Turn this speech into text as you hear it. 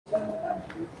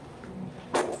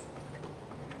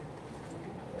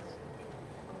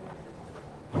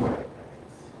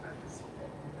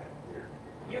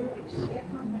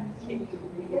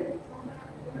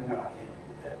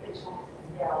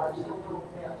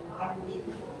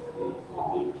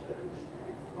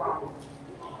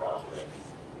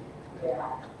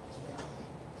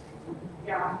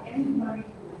Yeah, anybody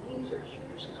who needs her, she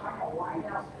just kind of line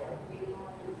up there.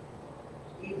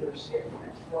 Either sit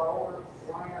next row or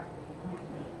line up behind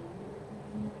me.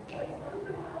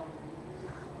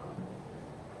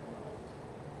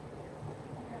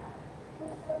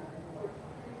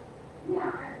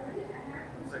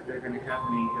 Looks like they're going to have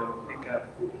me go pick up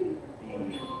the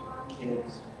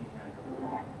kids behind the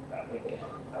lawn that weekend.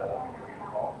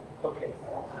 Okay.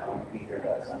 I won't be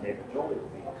here Sunday, but Jolie will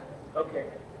be. Okay.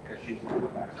 Because she's moving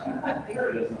back. It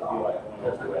doesn't feel like one of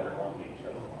those that want each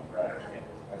other on Friday.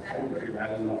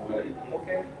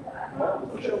 Okay.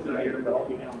 Well, she'll be here, but I'll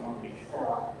be down Long Beach.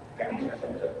 All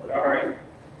right.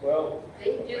 Well,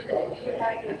 They do that. You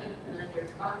have to keep them under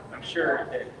contract. I'm sure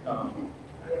that I'm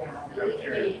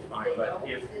sure it's fine, but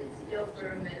if Sit still for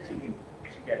a minute. she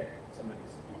get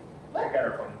somebody's, I got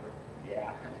her phone number.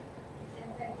 Yeah.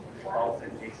 Calls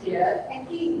and takes. Yeah. And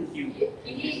he, You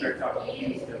start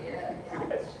talking to stuff. Yeah.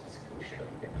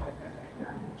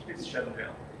 Just shut them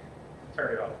down. Turn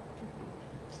it off.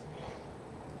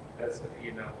 That's,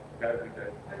 you know, that would be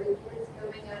good. Are the kids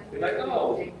coming up? Be like,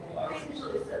 oh.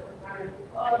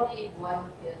 I need one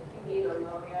kid. You need a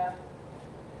loan, yeah.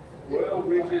 Royal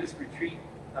Ridges Retreat,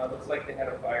 looks like they had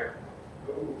a fire.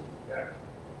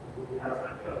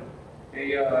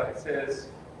 It says,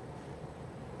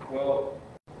 well,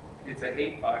 it's a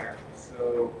hate fire,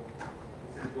 so it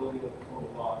says building with total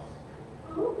loss.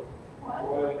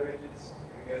 Royal Ridges,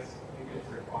 I guess, maybe it's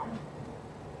their farm.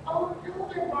 Oh,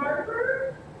 Elder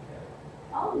Barber?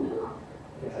 Oh, no.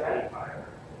 It's a hate fire.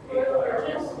 Royal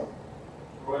Ridges?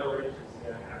 Royal Ridges,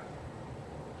 yeah.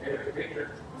 There's a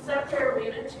picture. Is that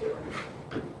Carolina too?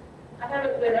 I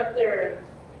haven't been up there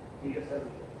in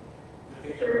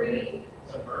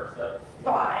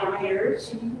 35 years.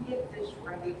 so you get this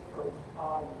ready for,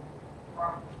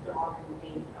 from Dawn and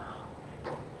me.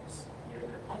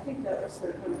 I think that was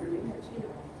their country dinner too.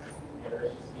 Yeah,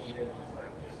 that's just needed, just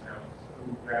like just now.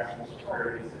 Food rations,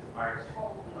 priorities, and fires.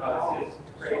 It says,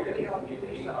 great that you can get the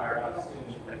fire out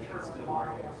soon, that you're still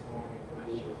working this morning,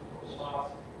 which is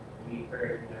lost. We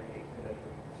very connected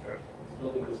construction. This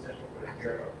building was essential for the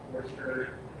care of our forester,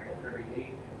 and 38, and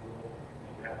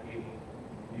we have new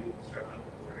construction.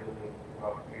 We're building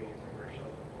about creating commercial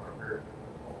worker.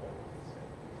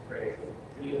 Great.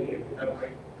 Really,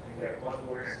 upgrade. We got one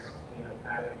more, you know,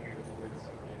 added here to win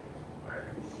something.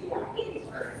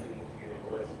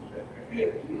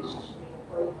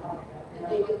 Did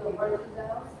they get the horses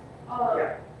out?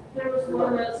 Yeah. There was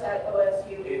one that's at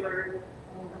OSU. We were.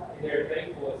 And they're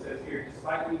thankful, it says here,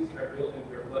 despite losing our building,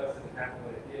 we're blessed and happy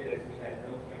when it did, as we had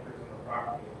no campers on the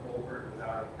property, and Colbert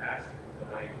without a pastor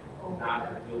tonight, not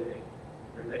in the building.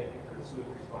 We're thankful for the swift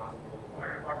response of the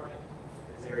fire department,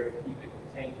 as they were able to keep it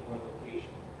contained to one location.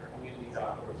 Our community's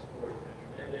outdoor support has been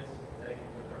tremendous. Thank you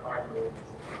for their hard work.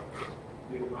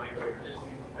 We remind our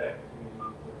ministries that community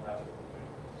will have.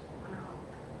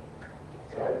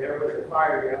 So there was a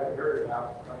fire you haven't heard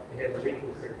about. They had leaks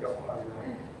that go on.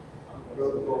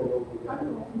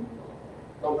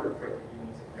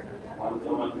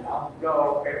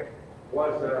 No, it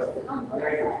was a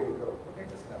night or two ago.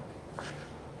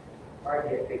 I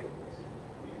can't think of this.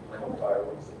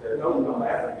 No, I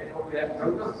haven't been over that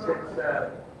since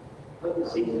the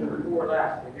season before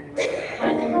last. We didn't make it.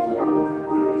 And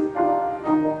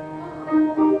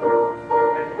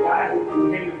the guy who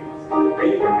came,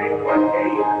 they were making one day,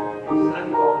 his son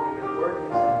called me to work and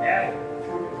said, Dad,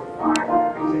 there's a fire.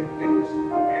 He said, goodness,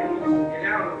 animals get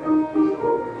out of it.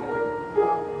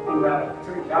 Well, it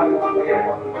turns out it was way up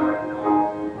on the mountain.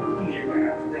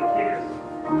 The kids.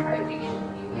 But you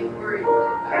get worried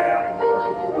about the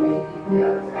village and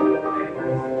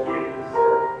Yeah,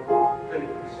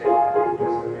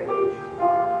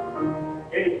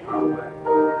 anyhow,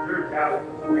 turns out it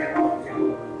was way up on the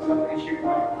mountain. Somebody shooting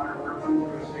off fireworks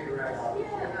through a cigarette.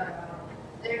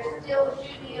 they're still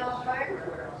shooting on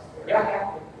fireworks.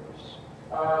 Yeah.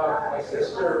 My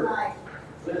sister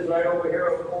lives right over here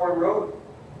on Ford Road.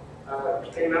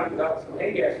 She came out and got some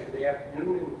hay yesterday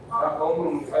afternoon and got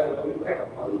home and found a new pickup.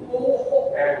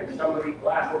 And somebody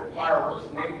blasted fireworks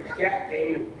and neighbor's cat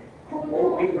came and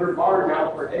won't leave her barn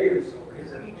now for a day or so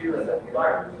because of the fear of the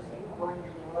fire.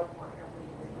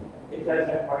 It does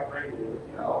have my brain do it,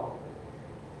 you know.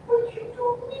 What you do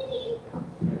me?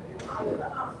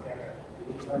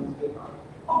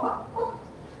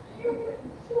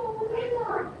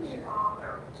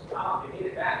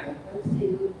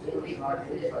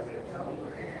 Well,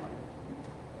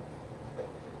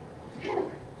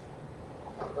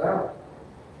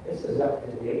 this is up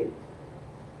to date.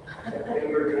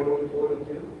 September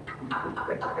 2022.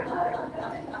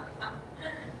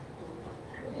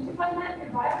 Did you find that in your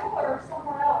Bible or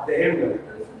somewhere else? The hymnal.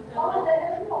 Oh, the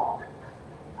hymnal.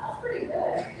 That's pretty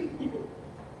good.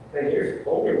 And here's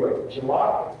older one,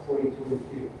 July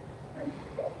 2022.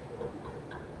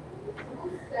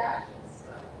 Stash and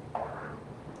stuff.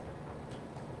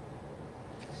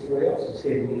 See what else is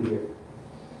hidden in here.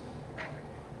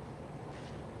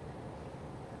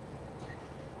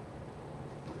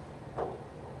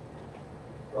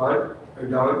 Ron, or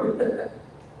Don?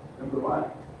 Number one.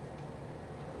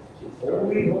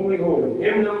 Holy, holy, holy.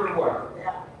 Hymn number 1.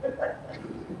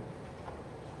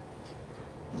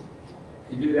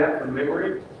 You do that from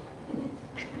memory?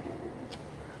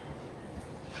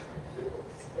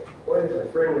 What is a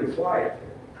friendly fly?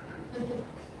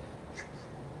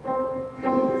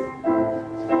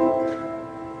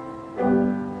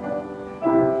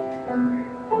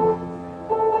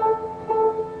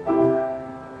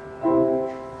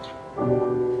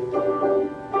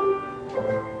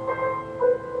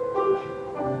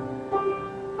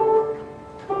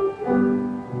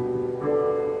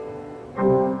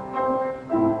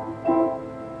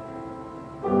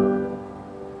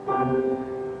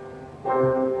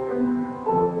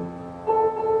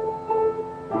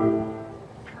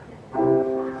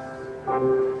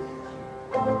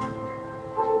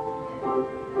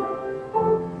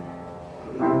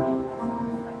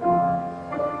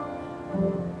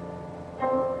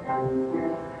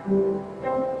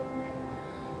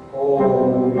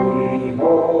 Holy,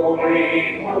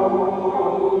 holy,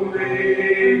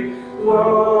 holy,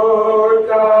 Lord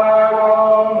God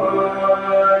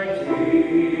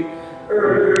Almighty,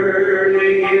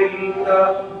 early in the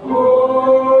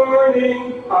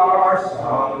morning our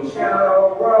song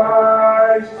shall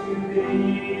rise to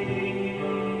thee.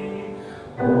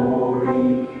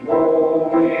 Holy,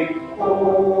 holy,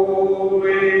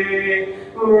 holy,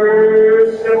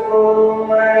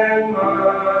 merciful and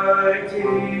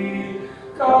mighty,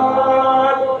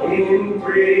 God in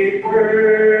 3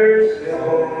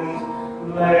 persons,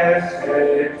 blessed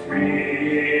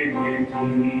Trinity.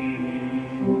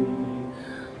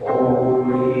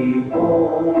 Holy,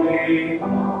 holy,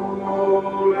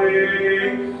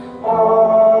 holy,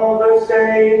 all the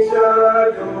saints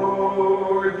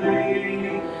adore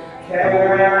thee,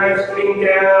 casting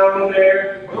down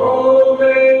their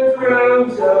golden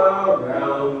crowns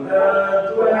around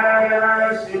the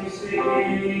glassy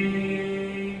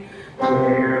sea.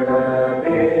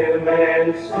 Cherubim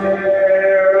and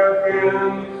seraphim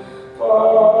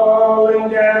falling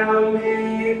down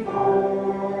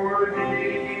before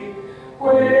thee,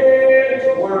 which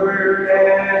word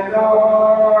and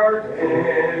art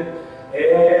and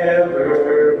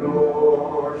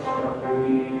evermore shall be.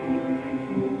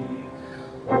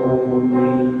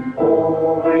 Holy,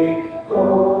 holy,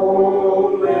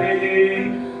 holy,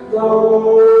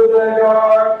 though the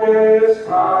darkness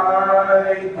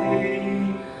hide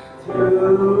thee,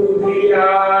 through the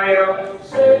eye of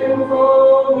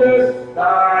sinfulness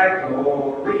thy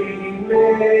glory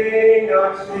may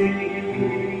not see.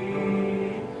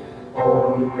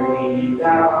 Only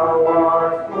thou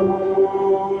art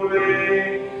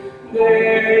holy,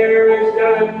 there is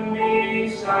none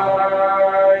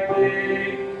beside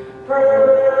thee,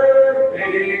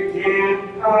 perfect in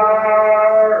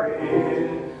power,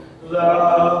 in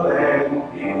love and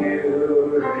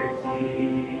purity.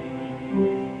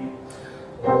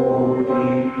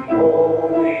 Holy,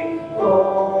 holy,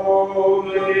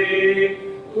 holy,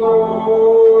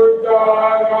 Lord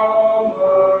God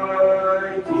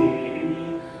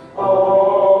Almighty,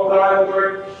 all thy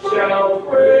works shall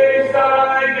praise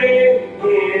thy name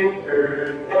in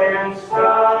earth and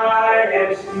sky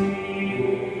and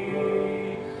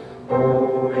sea.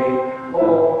 Holy,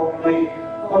 holy,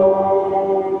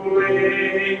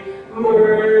 holy,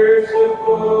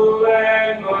 merciful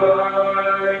and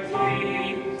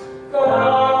mighty,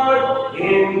 God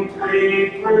in 3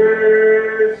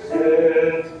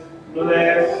 persons,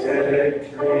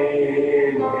 blessed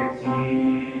Trinity.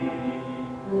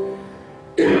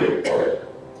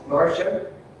 Marcia?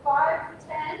 5 to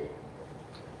 10.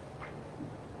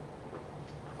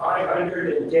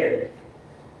 510.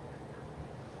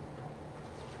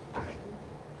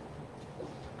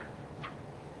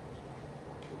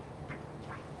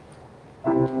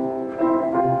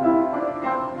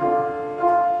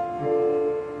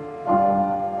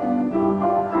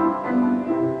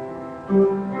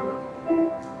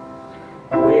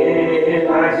 When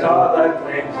I saw the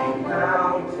cleansing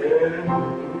fountain,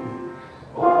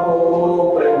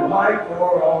 open wide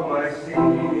for all my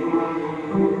sins.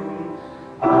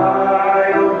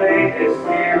 I obeyed the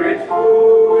Spirit's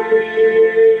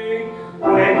wooing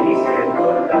when He said,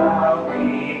 "Look, thou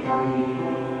be clean."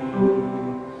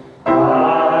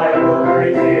 I will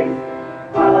praise Him,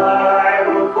 I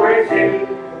will praise Him,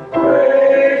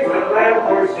 praise the Lamb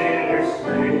for sinners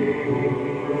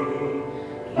slain.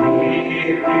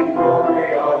 Give Him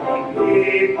glory, all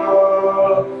ye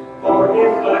people, for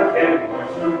His blood can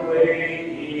wash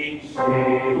away each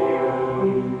sin.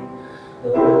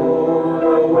 Though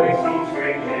the way seems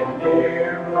strange and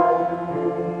narrow,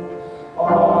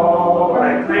 all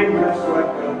my claims are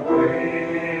swept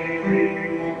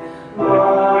away.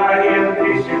 My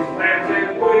ambitions, plans,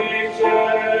 and wishes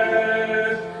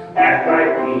at my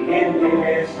feet in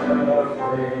this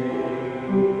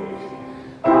praise.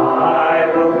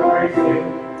 I will praise Him,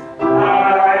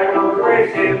 I will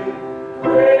praise Him,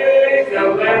 praise the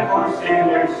Lamb for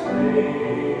sinners slain.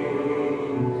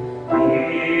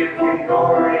 Give Him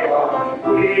glory,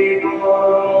 all ye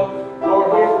people, for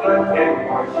His blood can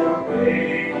wash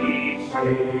away each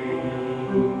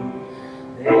stain.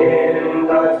 Then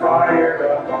the fire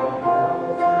upon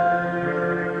the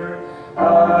altar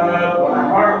of my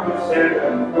heart was set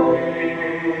aflame.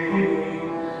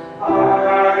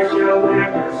 I shall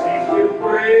never cease to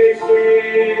praise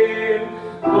Him,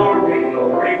 glory,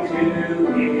 glory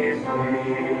to His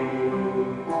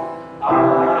name.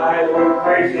 I will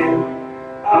praise Him,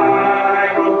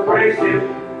 I will praise Him,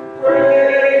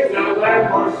 praise the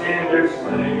Lamb for sinners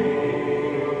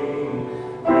slain.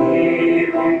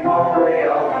 Give Him glory,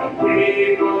 all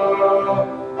ye people,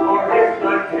 for His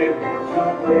blood can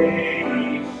wash away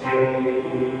each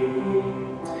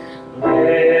sin.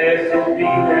 Blessed be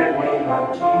the name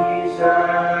of Jesus,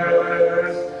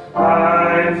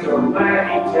 I'm so glad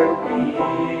He took me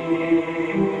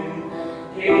in.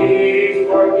 He's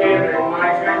forgiven my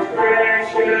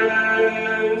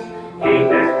transgressions, He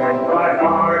has cleansed my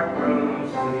heart from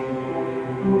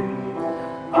sin.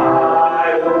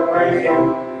 I will praise Him,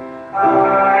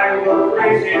 I will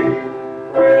praise Him,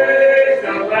 praise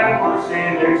the Lamb for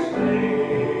sinners slain.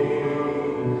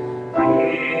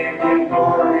 Give Him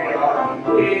glory,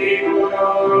 all ye people,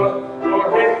 for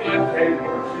His blood can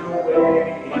wash away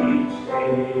each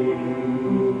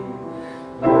sin.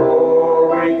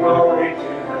 Glory, glory to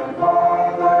the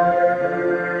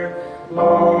Father,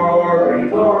 glory,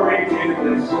 glory to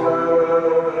the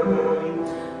Son,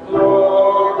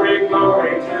 glory,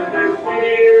 glory to the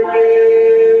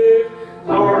Spirit,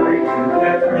 glory to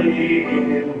the three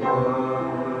in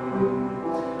one.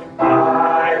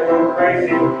 I will praise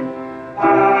Him,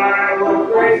 I will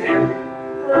praise Him,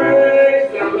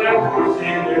 praise the Lamb for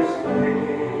sinners slain.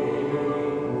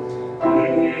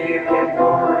 Give Him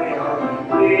glory,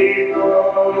 all ye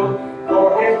people,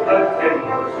 for His blood can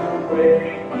wash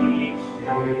away each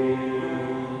sin.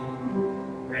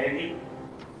 Randy?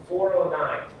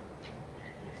 409.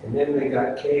 And then we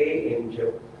got Kay and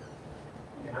Joe.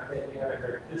 And I bet you haven't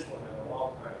heard this one in a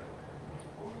long time.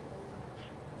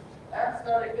 That's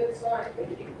not a good sign.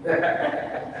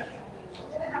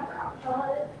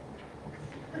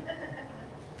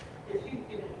 If you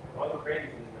can, All the crazy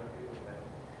things don't do with that.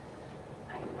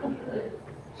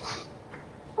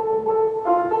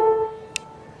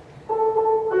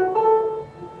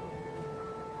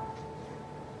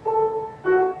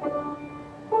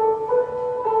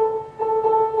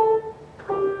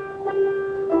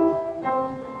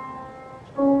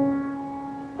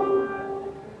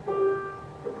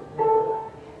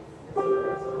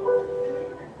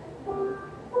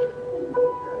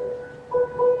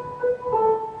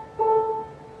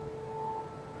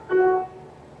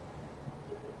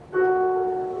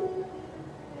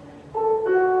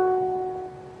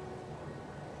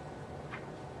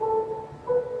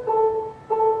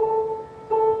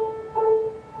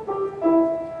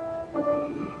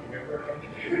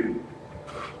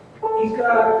 He's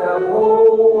got the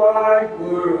whole wide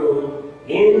world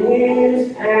in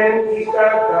His hand. He's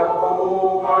got the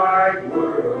whole wide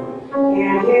world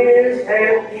in His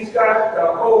hand. He's got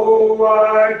the whole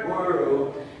wide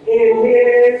world in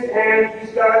His hand.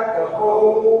 He's got the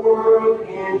whole world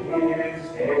in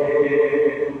His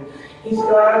hand. He's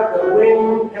got the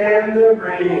wind and the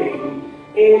rain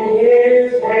in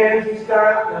His hands. He's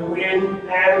got the wind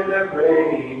and the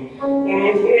rain.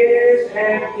 In His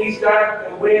hand, He's got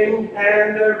the wind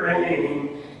and the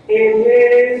rain. In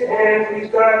His hands,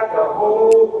 He's got the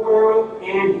whole world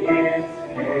in His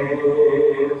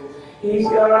hands. He's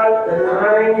got the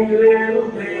tiny little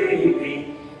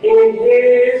baby. In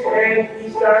His hand,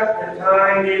 He's got the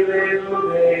tiny little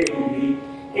baby.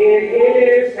 In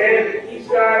His hand, He's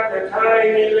got got the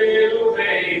tiny little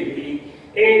baby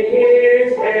in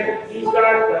his hand. He's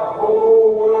got the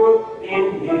whole world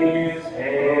in his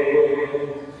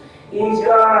hand. He's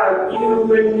got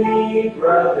you and me,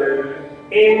 brother,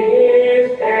 in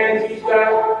his hands. He's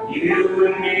got you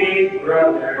and me,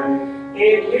 brother,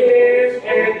 in his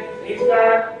hands. He's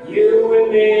got you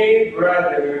and me,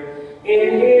 brother,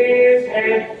 in his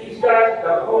hands. He's got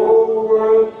the whole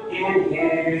world in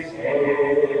his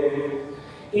hands.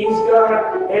 He's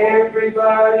got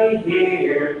everybody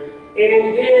here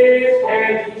in his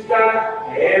hands. He's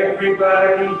got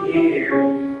everybody here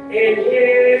in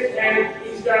his hands.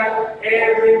 He's got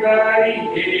everybody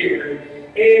here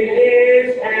in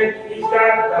his hands. He's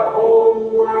got the whole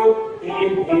world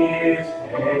in his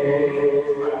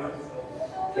hands.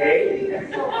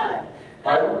 Okay?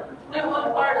 Pardon? That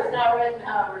one part is not written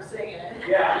how we're singing it.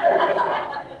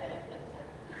 Yeah.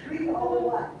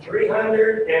 301.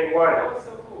 301. That was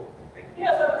so cool.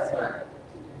 Yeah, that was fun.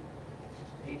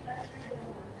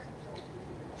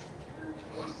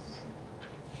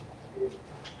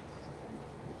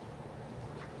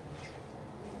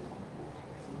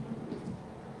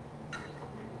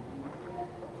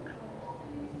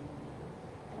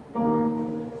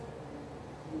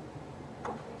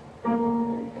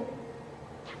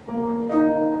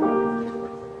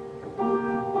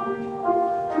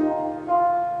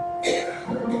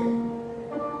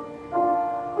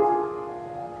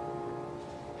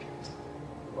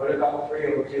 What about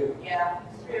 302? Yeah,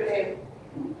 it's okay.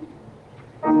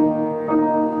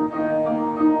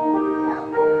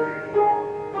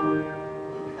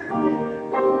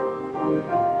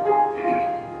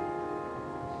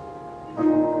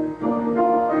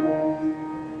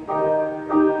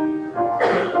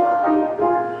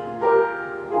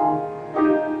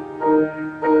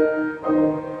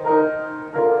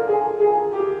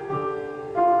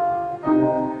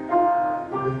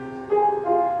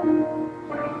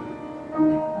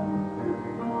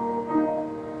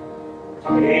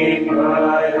 Take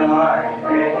my life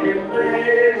and let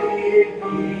it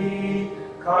be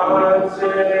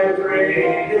consecrated,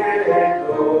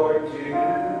 Lord, to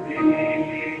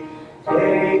Thee.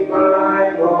 Take my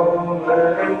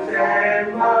moments and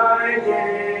my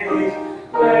days,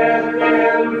 let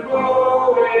them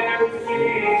flow in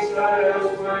ceaseless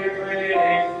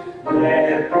praise.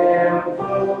 Let them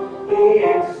flow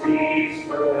in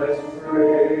ceaseless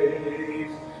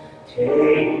praise.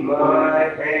 Take my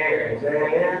hands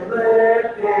and let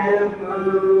them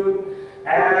move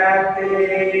at the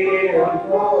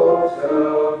impulse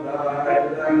of Thy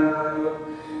love.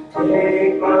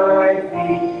 Take my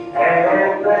feet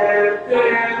and let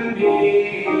them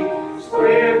be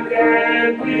swift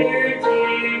and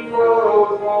beautiful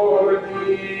for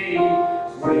Thee.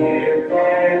 Swift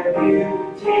and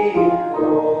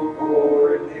beautiful for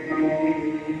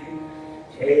Thee.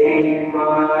 Take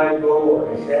my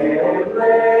voice and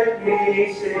let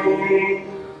me sing,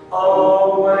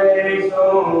 always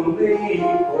only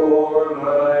for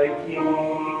my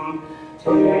King.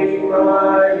 Take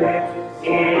my lips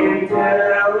in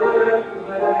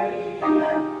celebration,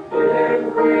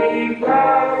 every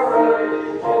flower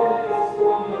just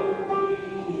for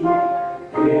Thee,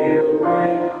 filled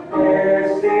with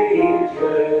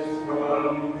messages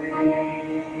from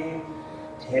Thee.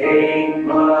 Take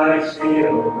my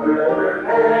silver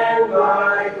and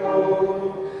my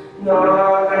gold,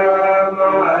 not of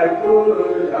my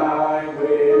good I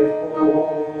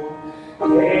withhold.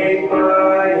 Take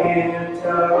my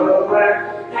intellect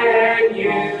and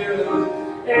youth,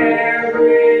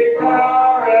 every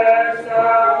power as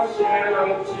Thou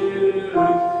shalt choose,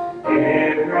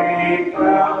 every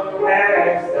power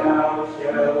as Thou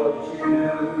shalt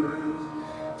choose.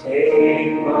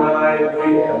 Take my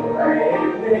will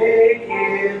and make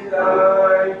it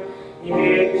Thine,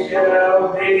 it shall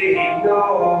be no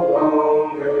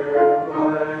longer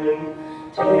mine.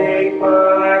 Take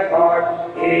my heart,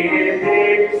 it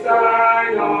is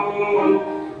Thine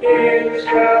own, it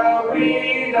shall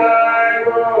be Thy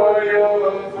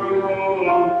royal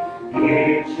throne,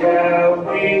 it shall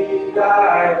be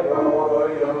Thy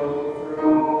royal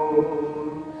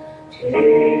throne.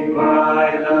 Take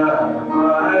my love,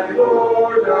 my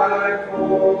Lord, I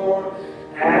pour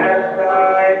at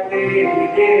Thy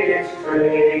feet its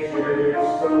treasure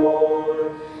store.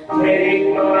 Take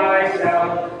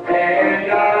myself,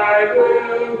 and I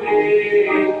will be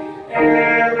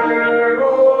ever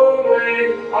only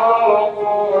all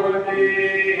for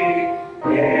Thee,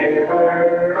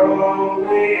 ever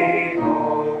only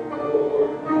all for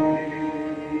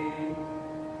Thee.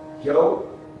 Joe?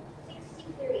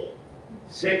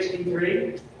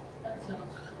 63? That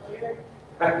sounds familiar.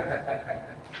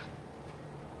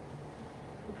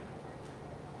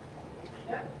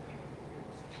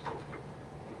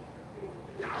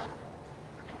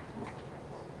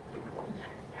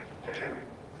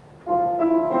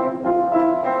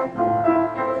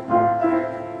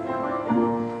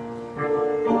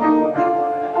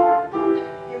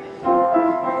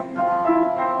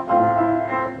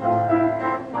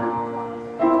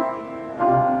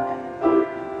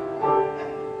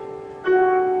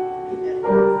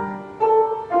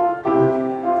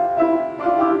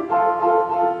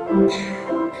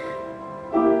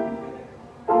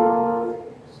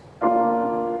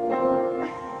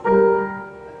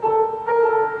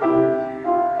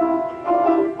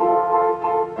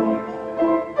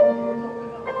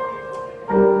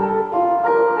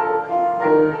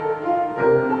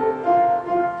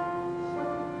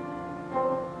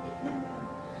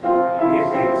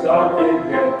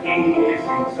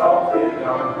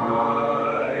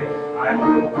 I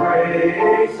will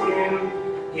praise him.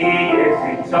 He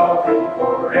is exalted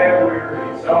forever,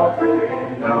 exalted,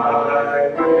 and I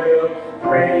will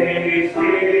praise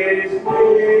his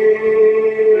name.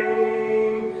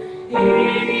 He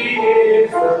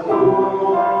is the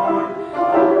Lord,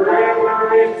 forever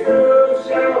his truth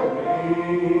shall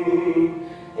reign.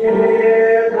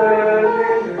 Heaven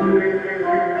and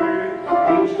earth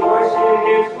rejoice in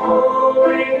his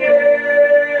holy name.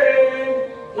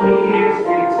 He is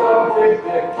exalted,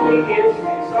 the King is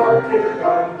exalted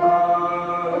on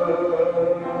high.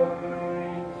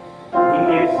 He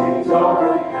is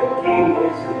exalted, the King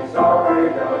is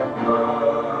exalted on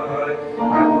high. I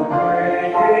will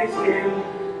praise him.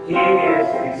 He is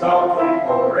exalted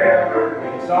forever,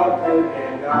 exalted,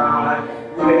 and I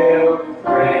will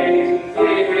praise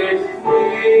his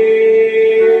name.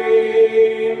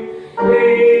 He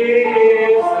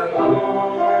is the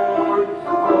Lord,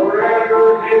 forever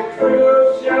his truth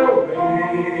shall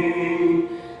reign.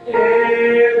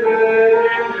 Heaven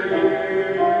and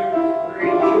earth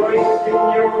rejoice in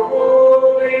your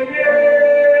holy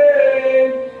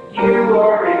name. You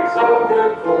are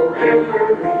exalted forever,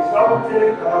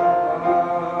 exalted on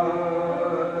high.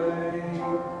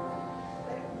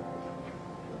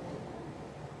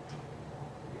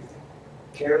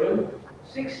 Carolyn?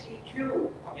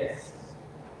 62. Yes.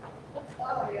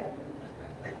 Oh, yeah.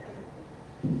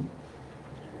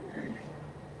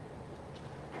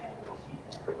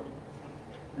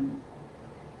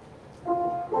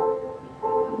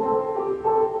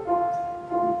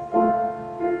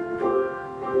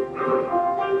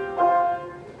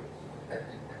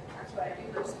 That's why I do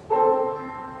this.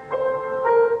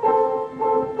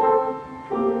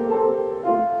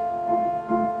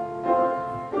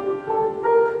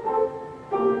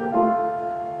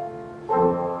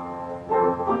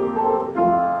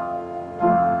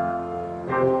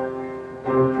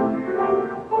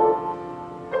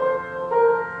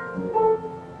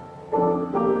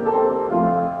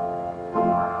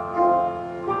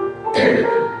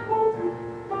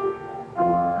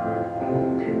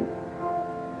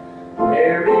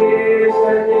 There is a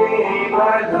name I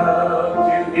love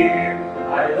to hear.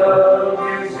 I love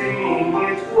to sing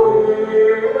its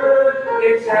word.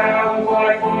 It sounds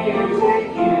like music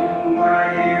in my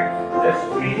ear, the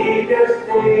sweetest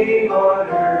name on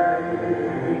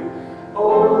earth.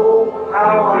 Oh,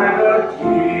 how I love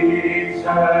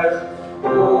Jesus.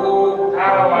 Oh,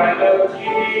 how I love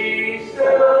Jesus.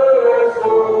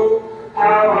 Oh,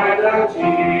 how I love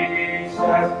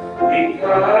Jesus.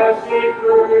 Because he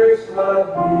first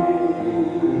loved me.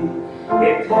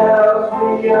 It tells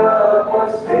me of a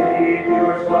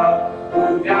Savior's love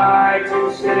who died to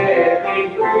set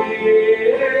me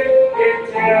free.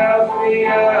 It tells me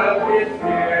of his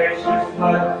precious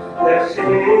blood, the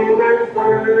sinner's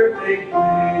perfect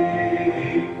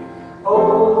plea.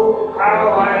 Oh, how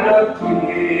I love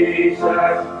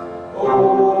Jesus.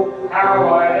 Oh, how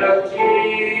I love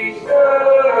Jesus.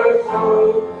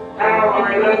 Oh, how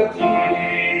I love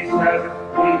Jesus,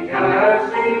 because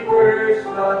he first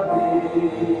loved me.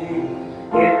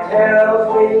 It tells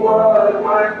me what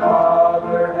my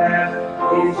Father has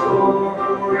in store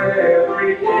for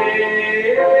every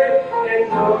day. And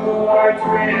though I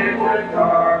tread the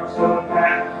darksome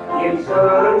path, in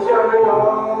sunshine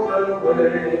all the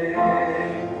way.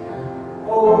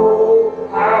 Oh,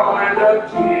 how I love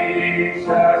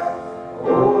Jesus.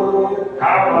 Oh,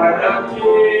 how I love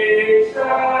Jesus.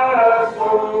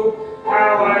 Oh,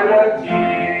 how I love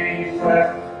Jesus.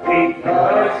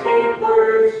 Because he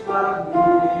first loved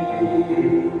me.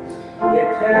 It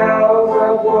tells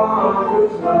of one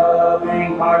whose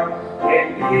loving heart can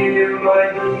heal my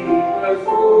deepest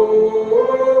woe.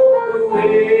 Who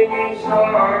in each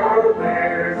sorrow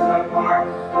bears a part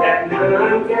that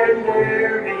none can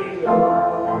bear below.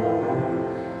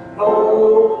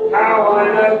 Oh, how I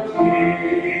love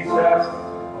Jesus.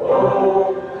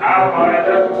 Oh, how I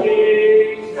love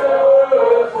Jesus.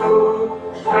 Oh,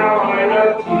 how I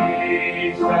love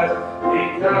Jesus.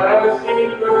 Because he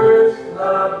first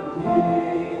loved me.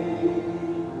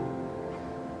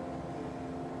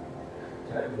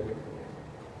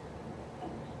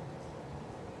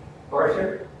 Marcia?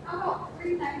 Oh,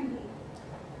 390.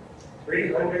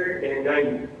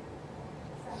 390.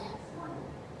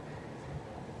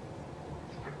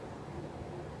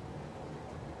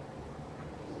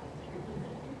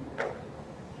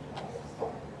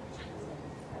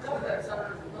 Oh, that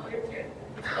sounded familiar too.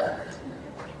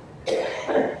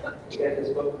 You got this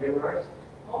book memorized?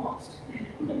 Almost.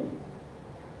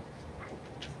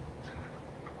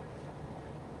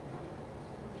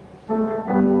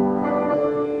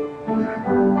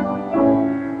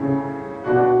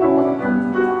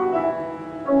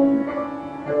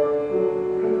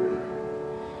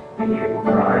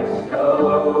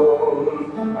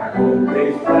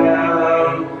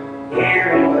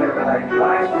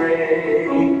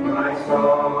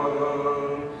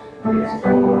 His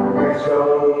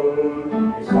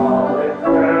cornerstone, his solid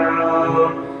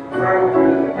ground, firm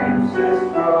through the fiercest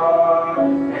rock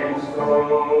and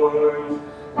storms.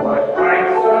 What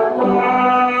heights of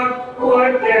love,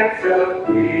 what depths of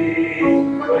peace,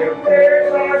 when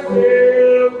prayers are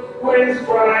still, when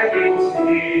striving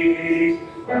cease.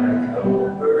 A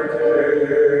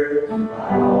comforter,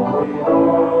 all in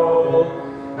all,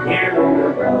 here in the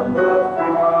love of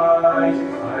Christ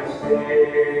I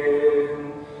stand.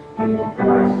 In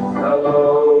Christ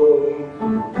alone, who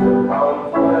took on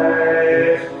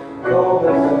flesh,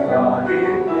 fullness of God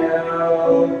in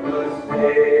helpless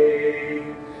state.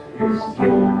 His gift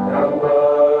of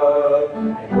love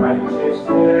and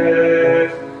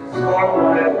righteousness, scorned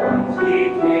by ones he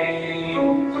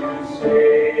came to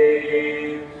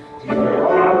save. Here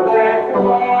on that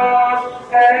cross,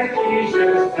 as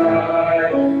Jesus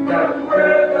died, the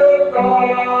wrath of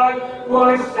God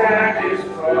was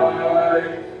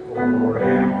satisfied. For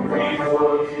every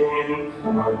sin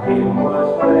on him was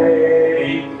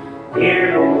laid.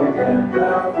 Here in the death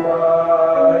of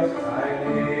Christ I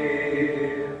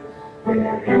live.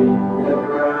 There in the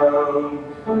ground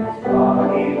his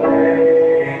body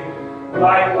lay,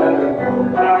 like leather worn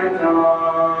by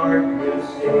darkness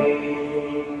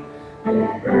stained. Then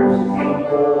bursting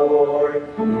forth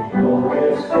in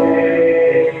glorious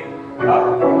day, up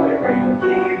from my grave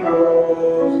he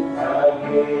rose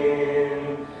again.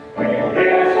 And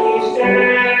as he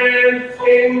stands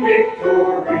in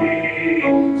victory,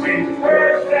 sin's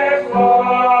curse has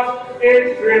lost its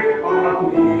grip on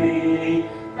me.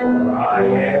 For I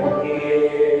am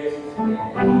his,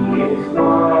 and he is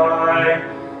mine,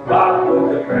 bought with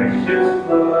the precious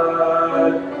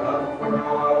blood of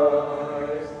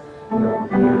Christ. No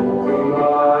guilt in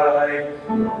life,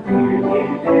 no fear in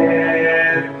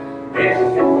death, this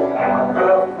is the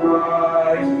power of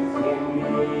Christ in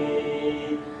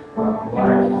me. From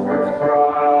life's first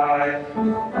cry to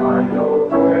final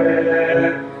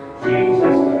breath, Jesus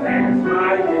commands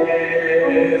my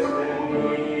destiny.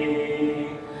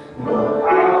 No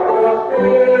power of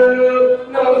hell,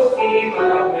 no scheme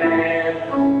of man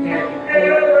can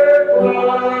ever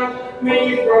pluck me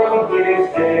from his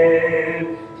hand.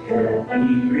 Till he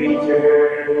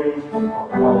returns or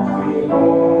calls me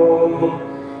home,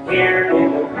 here in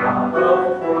the power of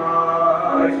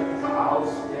Christ I'll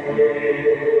stand.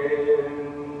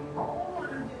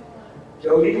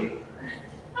 Jody?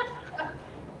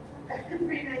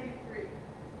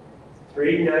 393.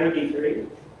 393.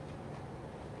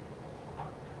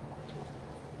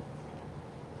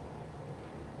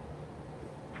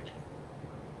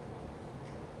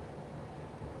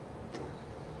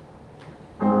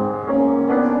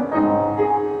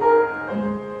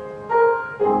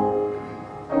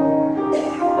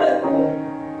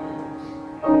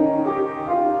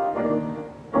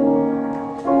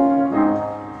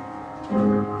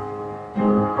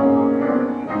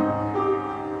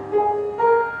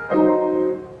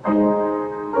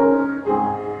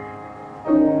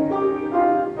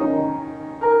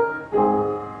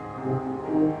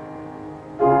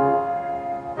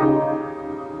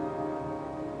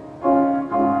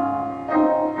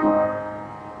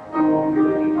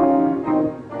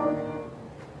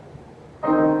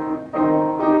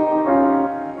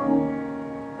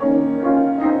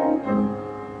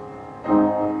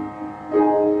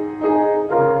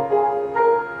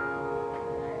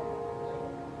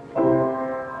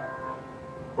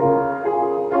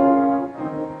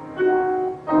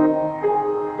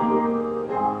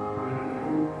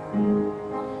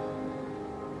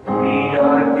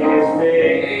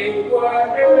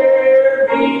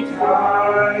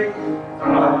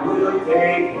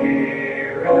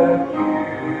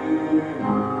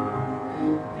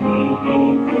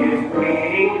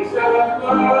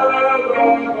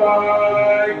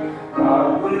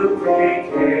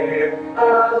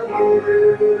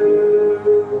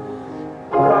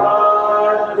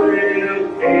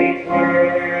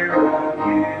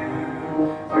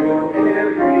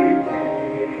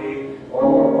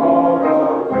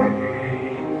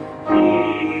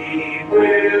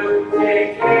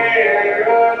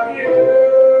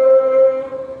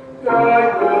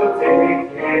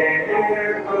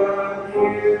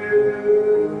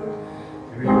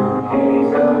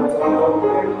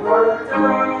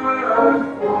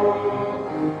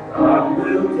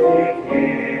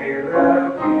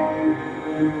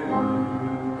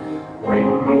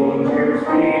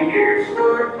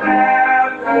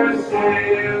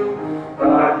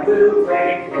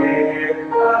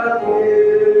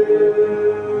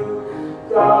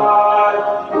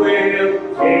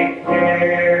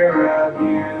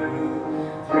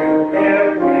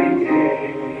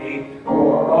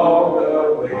 For all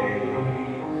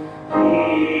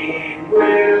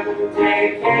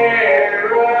take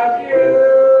care of you.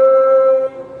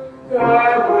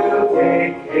 God will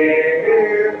take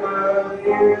care of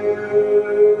you.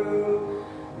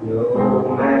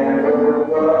 No matter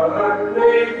what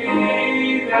may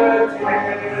be the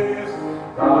test,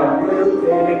 God will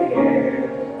take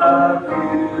care of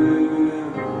you.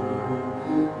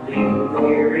 Lean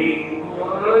weary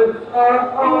one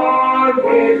upon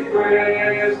his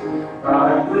breast,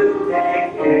 God will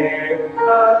take care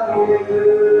of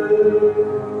you.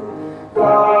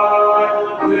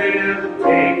 God will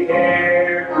take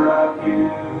care of you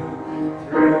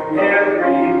through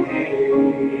every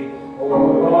day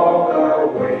all the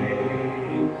way.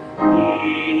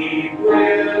 He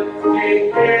will take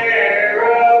care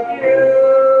of you.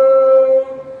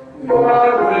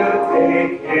 God will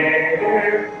take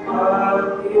care of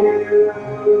you.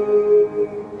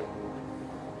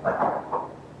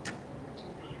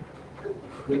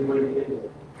 Good way to get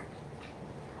it.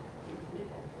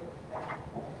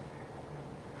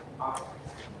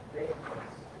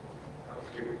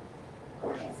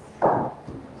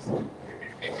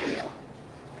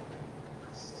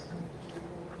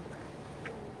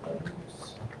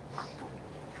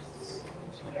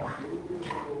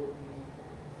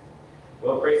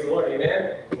 Well, praise the Lord,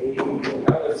 amen?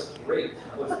 That was great.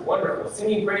 That was wonderful.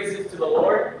 Singing praises to the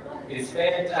Lord is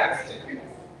fantastic.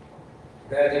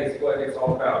 That is what it's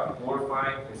all about,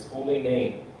 glorifying His holy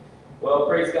name. Well,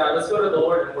 praise God. Let's go to the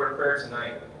Lord in word of prayer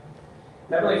tonight.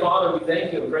 Heavenly Father, we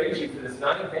thank you and praise you for this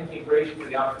night. Thank you and praise you for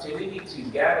the opportunity to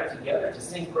gather together to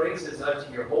sing praises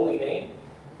unto your holy name.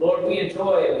 Lord, we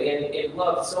enjoy and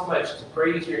love so much to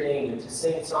praise your name and to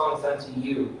sing songs unto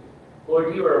you.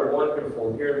 Lord, you are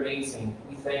wonderful. You're amazing.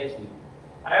 We thank you.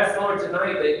 I ask, Lord,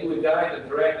 tonight that you would guide and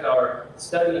direct our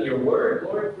study in your word.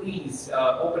 Lord, please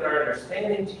open our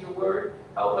understanding to your word.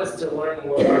 Help us to learn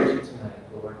more about you tonight,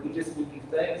 Lord. We just give you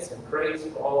thanks and praise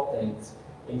for all things.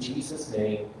 In Jesus'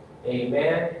 name,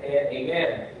 amen and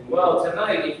amen. Well,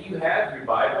 tonight, if you have your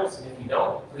Bibles, and if you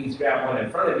don't, please grab one in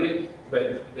front of you.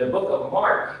 But the book of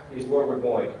Mark is where we're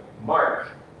going.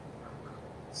 Mark.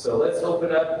 So let's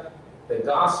open up the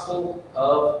Gospel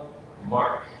of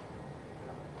Mark,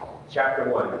 chapter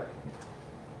 1.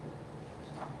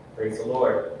 Praise the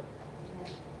Lord.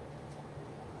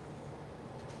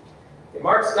 In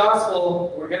Mark's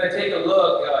Gospel, we're going to take a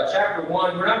look, chapter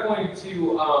 1. We're not going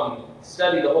to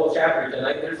study the whole chapter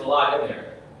tonight. There's a lot in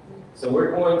there. So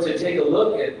we're going to take a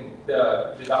look at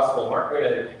the Gospel of Mark. We're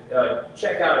going to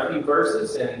check out a few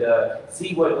verses and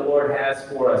see what the Lord has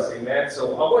for us. Amen.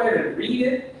 So I'll go ahead and read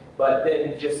it, but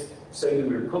then just so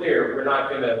you're clear, we're not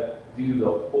going to do the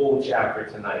whole chapter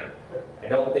tonight. I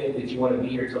don't think that you want to be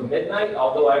here till midnight,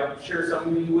 although I'm sure some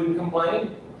of you wouldn't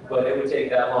complain, but it would take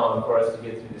that long for us to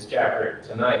get through this chapter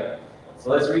tonight. So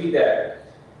let's read that.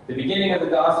 The beginning of the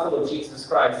gospel of Jesus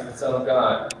Christ, the Son of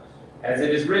God. As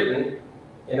it is written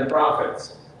in the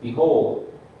prophets,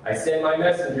 Behold, I send my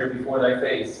messenger before thy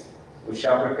face, which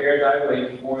shall prepare thy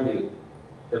way before thee.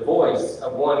 The voice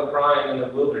of one crying in the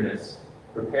wilderness,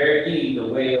 Prepare ye the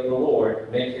way of the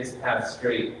Lord, make his path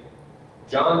straight.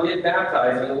 John did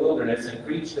baptize in the wilderness and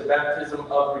preached the baptism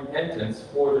of repentance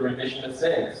for the remission of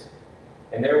sins.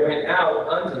 And there went out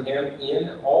unto him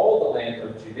in all the land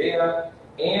of Judea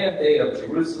and they of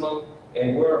Jerusalem,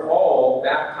 and were all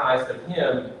baptized of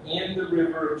him in the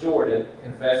river of Jordan,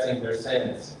 confessing their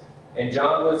sins. And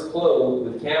John was clothed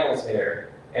with camel's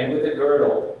hair, and with a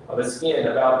girdle of a skin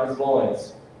about his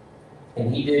loins.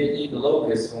 And he did eat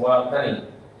locusts and wild honey,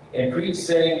 and preached,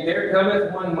 saying, There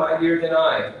cometh one mightier than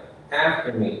I,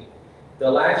 after me, the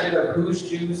latchet of whose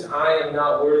shoes I am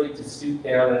not worthy to stoop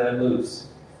down and unloose.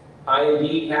 I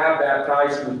indeed have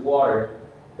baptized you with water,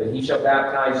 but he shall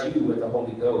baptize you with the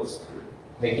Holy Ghost.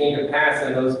 And it came to pass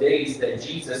in those days that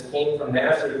Jesus came from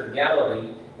Nazareth of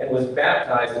Galilee, and was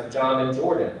baptized of John in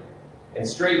Jordan. And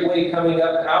straightway coming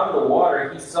up out of the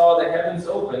water, he saw the heavens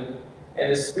opened,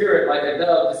 and the Spirit like a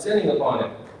dove descending upon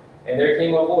him. And there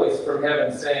came a voice from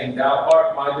heaven, saying, Thou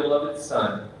art my beloved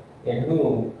Son, in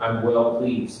whom I'm well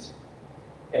pleased.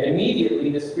 And immediately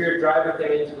the Spirit driveth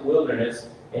him into the wilderness,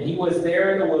 and he was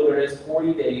there in the wilderness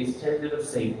 40 days, tempted of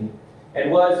Satan, and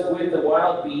was with the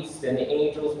wild beasts, and the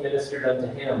angels ministered unto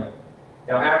him.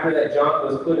 Now after that John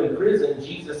was put in prison,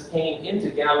 Jesus came into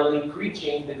Galilee,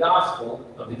 preaching the gospel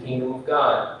of the kingdom of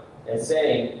God, and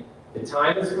saying, The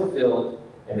time is fulfilled,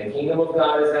 and the kingdom of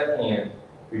God is at hand.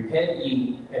 Repent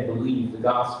ye, and believe the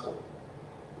gospel.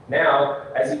 Now,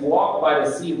 as he walked by the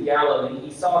sea of Galilee,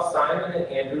 he saw Simon and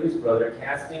Andrew his brother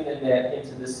casting a net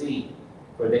into the sea,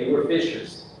 for they were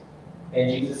fishers.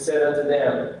 And Jesus said unto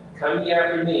them, Come ye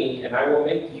after me, and I will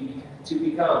make you to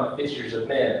become fishers of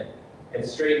men. And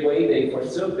straightway they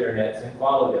forsook their nets and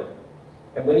followed him.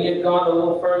 And when he had gone a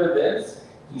little further thence,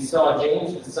 he saw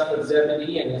James the son of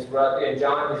Zebedee and his brother, and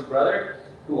John his brother,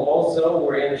 who also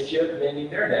were in the ship mending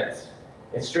their nets.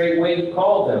 And straightway he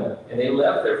called them, and they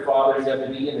left their father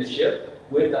Zebedee in the ship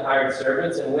with the hired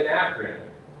servants, and went after him.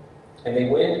 And they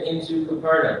went into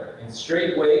Capernaum. And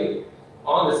straightway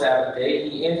on the Sabbath day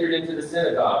he entered into the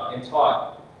synagogue and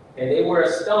taught. And they were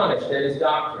astonished at his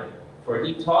doctrine, for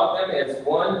he taught them as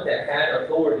one that had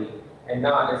authority, and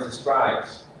not as the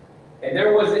scribes. And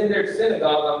there was in their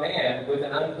synagogue a man with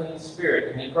an unclean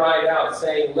spirit, and he cried out,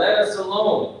 saying, Let us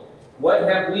alone. What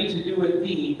have we to do with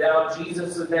thee, thou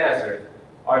Jesus of Nazareth?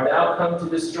 Art thou come to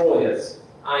destroy us?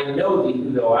 I know thee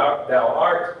who thou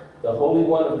art, the Holy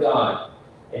One of God.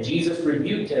 And Jesus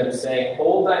rebuked him, saying,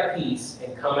 Hold thy peace,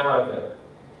 and come out of him.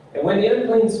 And when the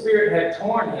unclean spirit had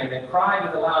torn him, and cried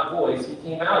with a loud voice, he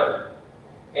came out of him.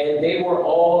 And they were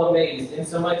all amazed,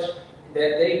 insomuch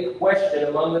that they questioned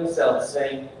among themselves,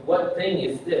 saying, What thing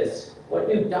is this? What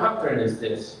new doctrine is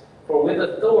this? For with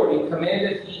authority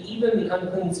commanded he even the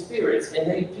unclean spirits, and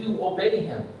they do obey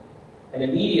him. And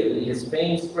immediately his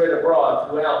fame spread abroad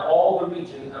throughout all the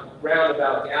region round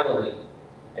about Galilee.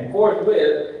 And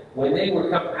forthwith, when they were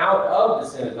come out of the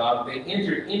synagogue, they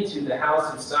entered into the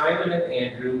house of Simon and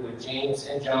Andrew with James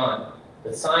and John.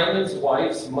 But Simon's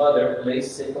wife's mother lay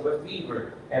sick of a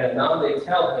fever, and anon they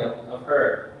tell him of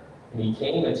her. And he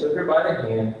came and took her by the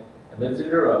hand, and lifted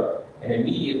her up, and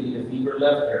immediately the fever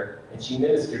left her, and she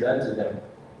ministered unto them.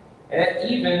 And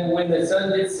at even, when the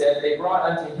sun did set, they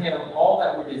brought unto him all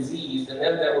that were diseased, and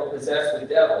them that were possessed with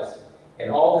devils.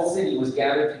 And all the city was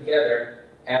gathered together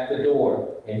at the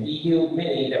door. And he healed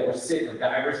many that were sick of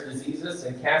divers diseases,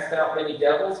 and cast out many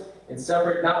devils, and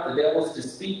suffered not the devils to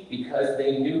speak, because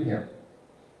they knew him.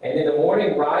 And in the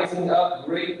morning, rising up a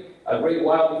great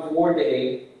while before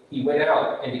day, he went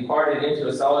out and departed into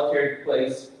a solitary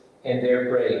place, and there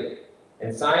prayed.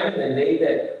 And Simon and they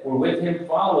that were with him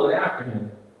followed after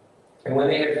him. And when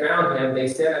they had found him, they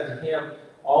said unto him,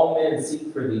 All men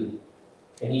seek for thee.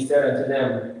 And he said unto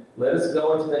them, Let us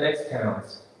go into the next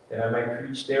towns, that I might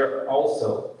preach there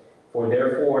also, for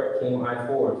therefore came I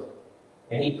forth.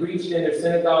 And he preached in their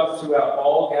synagogues throughout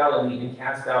all Galilee, and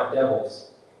cast out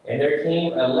devils. And there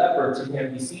came a leper to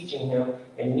him, beseeching him,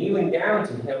 and kneeling down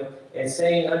to him, and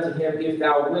saying unto him, If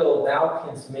thou wilt, thou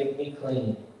canst make me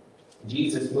clean.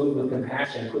 Jesus, moved with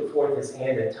compassion, put forth his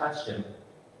hand and touched him,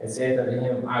 and said unto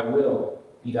him, I will,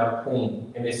 be thou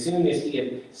clean. And as soon as he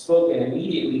had spoken,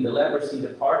 immediately the leprosy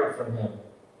departed from him,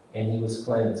 and he was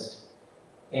cleansed.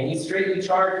 And he straightly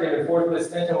charged him, and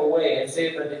forthwith sent him away, and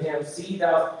saith unto him, See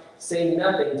thou say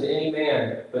nothing to any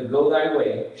man, but go thy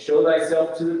way, show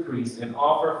thyself to the priest, and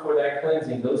offer for thy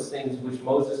cleansing those things which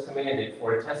Moses commanded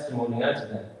for a testimony unto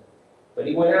them. But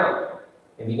he went out,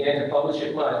 and began to publish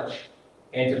it much,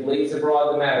 and to blaze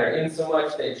abroad the matter,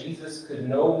 insomuch that Jesus could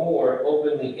no more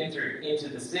openly enter into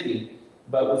the city,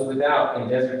 but was without in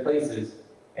desert places.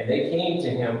 And they came to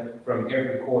him from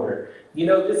every quarter. You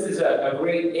know, this is a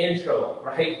great intro,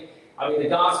 right? I mean, the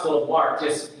Gospel of Mark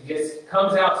just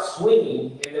comes out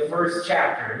swinging in the first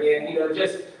chapter, and, you know,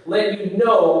 just let you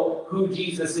know who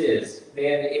Jesus is.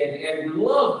 And we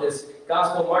love this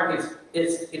Gospel of Mark.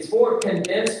 It's more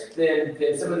condensed than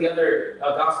some of the other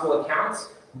Gospel accounts,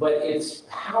 but it's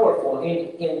powerful.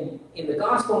 In the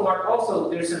Gospel of Mark also,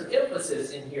 there's some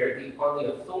emphasis in here on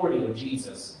the authority of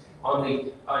Jesus, on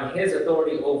his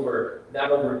authority over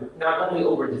not only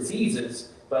over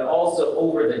diseases, but also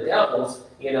over the devils,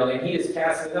 you know, and he is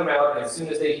casting them out as soon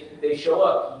as they show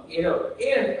up, you know.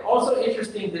 And also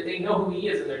interesting that they know who he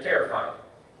is and they're terrified.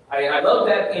 I love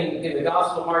that in the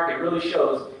Gospel of Mark. It really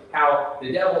shows how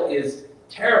the devil is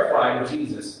terrified of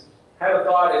Jesus. I had a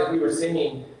thought as we were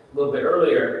singing a little bit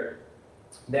earlier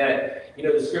that, you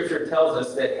know, the scripture tells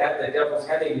us that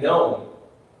had they known,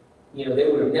 you know, they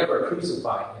would have never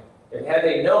crucified him. And had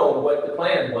they known what the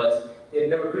plan was, they'd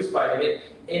never crucified him.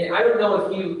 And I don't know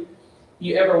if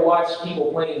you ever watch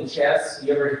people playing chess.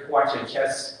 You ever watch a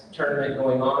chess tournament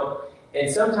going on? And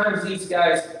sometimes these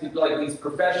guys, like these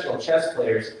professional chess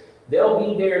players, they'll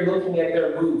be there looking at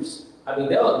their moves. I mean,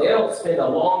 they'll spend a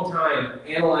long time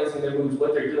analyzing their moves,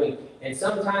 what they're doing. And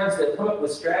sometimes they'll come up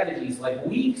with strategies like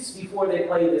weeks before they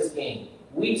play this game.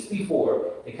 Weeks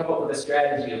before, they come up with a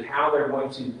strategy of how they're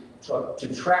going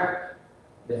to trap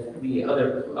the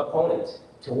other opponent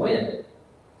to win.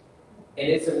 And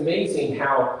it's amazing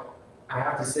how, I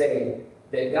have to say,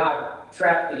 that God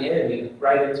trapped the enemy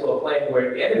right into a plan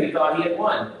where the enemy thought he had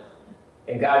won.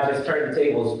 And God just turned the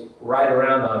tables right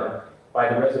around on him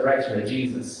by the resurrection of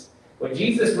Jesus. When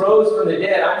Jesus rose from the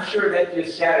dead, I'm sure that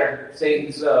just shattered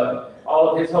Satan's all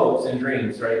of his hopes and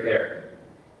dreams right there.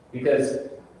 because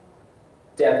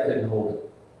death couldn't hold him.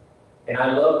 And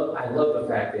I love the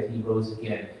fact that he rose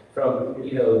again from,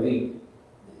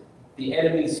 the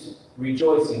enemy's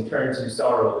rejoicing turned to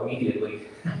sorrow immediately.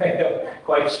 I am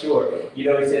quite sure. He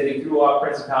said they threw off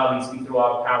principalities, he threw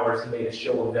off powers, he made a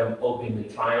show of them openly,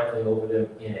 triumphing over them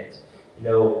in it.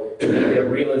 The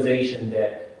realization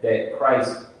that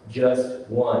Christ just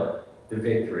won the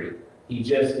victory. He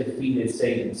just defeated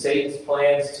Satan. Satan's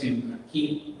plans to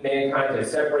keep mankind, to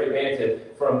separate man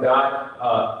from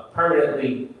God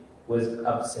permanently was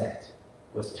upset,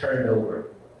 was turned over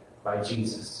by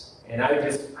Jesus. And I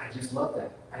just love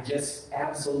that. I just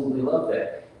absolutely love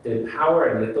that. The power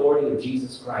and the authority of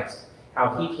Jesus Christ.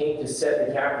 How he came to set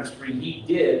the captives free. He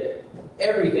did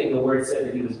everything the word said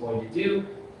that he was going to do.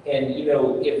 And,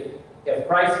 if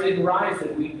Christ didn't rise,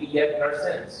 then we'd be yet in our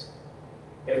sins.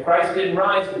 If Christ didn't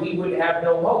rise, we would have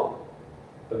no hope.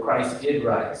 But Christ did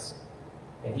rise.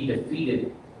 And he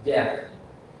defeated death.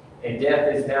 And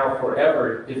death is now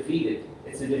forever defeated.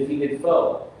 It's a defeated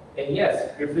foe. And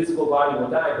yes, your physical body will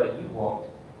die, but you won't.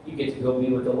 You get to go be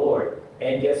with the Lord.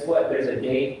 And guess what? There's a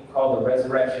day called the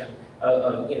resurrection.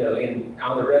 On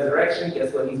the resurrection,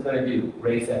 guess what he's going to do?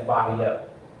 Raise that body up.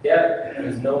 Death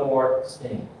is no more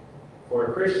sting. For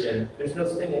a Christian, there's no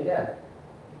sting in death.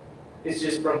 It's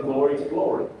just from glory to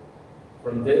glory.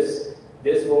 From this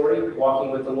glory,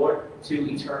 walking with the Lord, to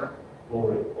eternal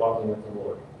glory, walking with the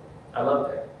Lord. I love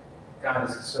that. God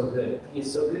is so good. He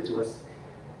is so good to us.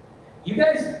 You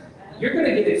guys, you're going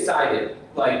to get excited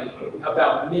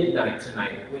about midnight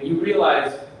tonight when you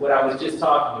realize what I was just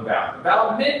talking about.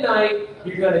 About midnight,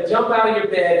 you're going to jump out of your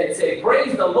bed and say,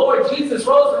 "Praise the Lord, Jesus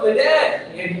rose from the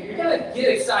dead." And you're going to get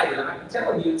excited. I'm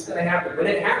telling you, it's going to happen. When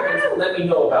it happens, let me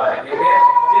know about it.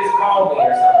 Amen? Just call me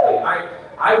or something.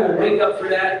 I will wake up for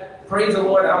that. Praise the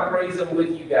Lord. I'll praise him with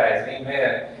you guys.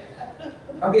 Amen.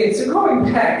 Okay, so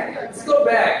going back. Let's go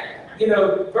back.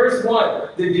 Verse 1,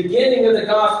 the beginning of the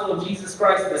gospel of Jesus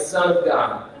Christ, the Son of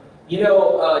God.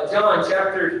 John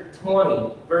chapter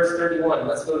 20, verse 31.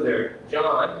 Let's go there.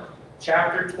 John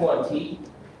chapter 20.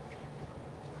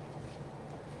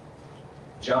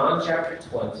 John chapter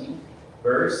 20,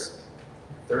 verse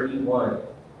 31.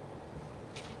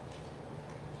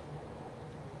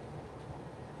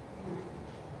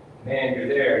 Man, you're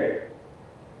there.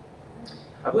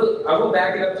 I will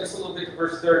back it up just a little bit to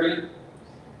verse 30.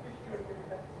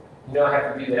 I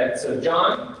have to do that. So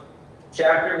John,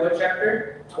 what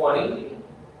chapter? 20,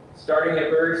 starting at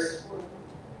verse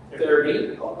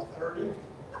 30.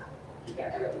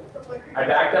 I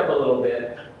backed up a little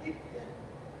bit.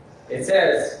 It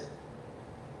says,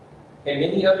 "And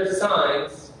many other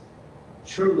signs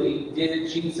truly did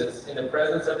Jesus in the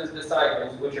presence of his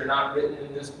disciples, which are not written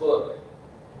in this book.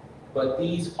 But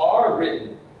these are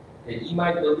written, that ye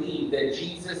might believe that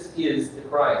Jesus is the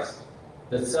Christ,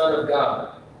 the Son of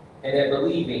God, and that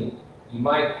believing you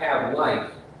might have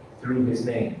life through his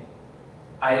name."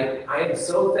 I am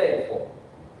so thankful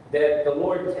that the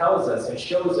Lord tells us and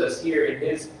shows us here in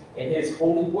his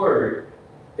holy word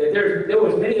that there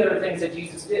was many other things that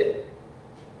Jesus did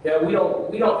that we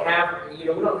don't have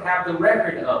the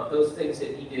record of those things that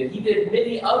he did. He did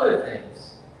many other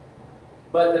things,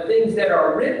 but the things that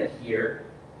are written here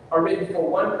are written for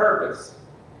one purpose: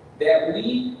 that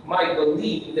we might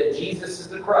believe that Jesus is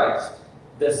the Christ,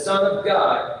 the Son of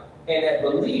God, and that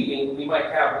believing we might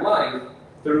have life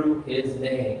through his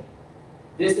name.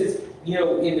 This is,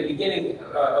 in the beginning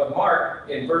of Mark,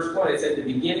 in verse 1, it said, the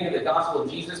beginning of the gospel of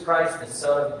Jesus Christ, the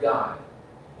Son of God.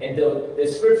 And the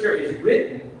scripture is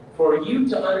written for you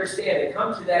to understand and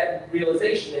come to that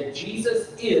realization that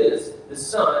Jesus is the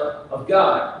Son of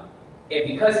God. And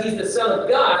because he's the Son of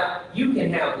God, you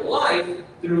can have life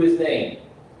through his name.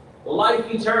 Life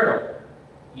eternal.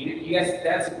 You guys,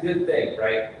 that's a good thing,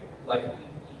 right? You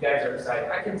guys are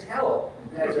excited. I can tell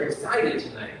you guys are excited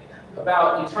tonight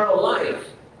about eternal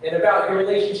life and about your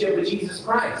relationship with Jesus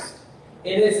Christ.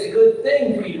 And it's a good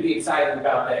thing for you to be excited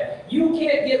about that. You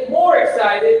can't get more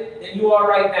excited than you are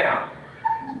right now.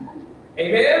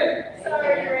 Amen?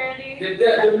 Sorry, Randy.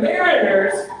 The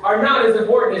Mariners are not as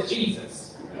important as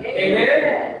Jesus.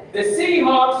 Amen? The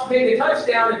Seahawks made a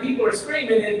touchdown and people are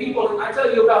screaming, and I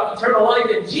tell you about eternal life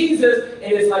and Jesus,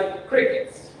 and it's like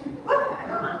crickets.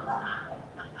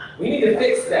 We need to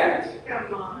fix that.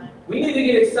 Come on. We need to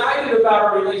get excited about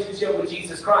our relationship with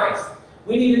Jesus Christ.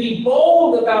 We need to be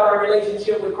bold about our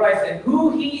relationship with Christ and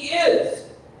who he is.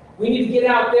 We need to get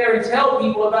out there and tell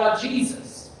people about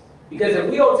Jesus. Because if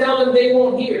we don't tell them, they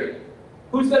won't hear.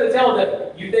 Who's going to tell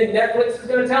them? You think Netflix is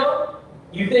going to tell them?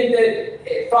 You think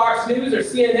that Fox News or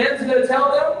CNN is going to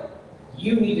tell them?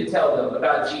 You need to tell them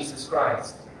about Jesus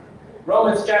Christ.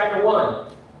 Romans chapter 1.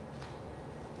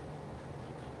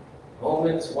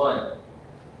 Romans 1.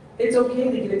 It's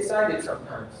okay to get excited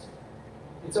sometimes.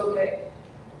 It's okay.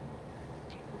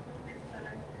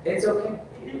 It's okay.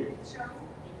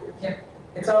 Yeah,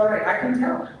 it's all right. I can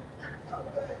tell.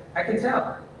 I can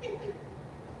tell.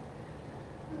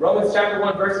 Romans chapter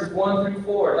 1, verses 1 through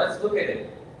 4. Let's look at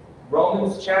it.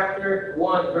 Romans chapter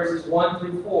 1, verses 1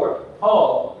 through 4.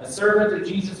 Paul, a servant of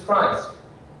Jesus Christ,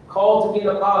 called to be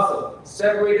an apostle,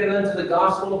 separated unto the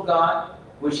gospel of God,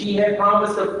 which he had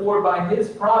promised afore by his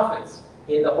prophets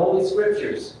in the Holy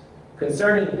Scriptures,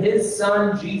 concerning his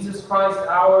Son, Jesus Christ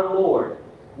our Lord,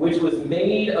 which was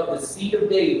made of the seed of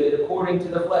David according to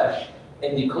the flesh,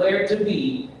 and declared to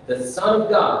be the Son of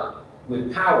God,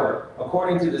 with power,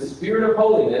 according to the Spirit of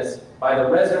holiness, by the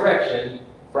resurrection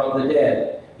from the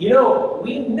dead. You know,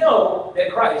 we know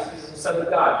that Christ is the Son of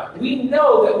God. We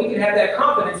know that we can have that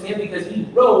confidence in him because he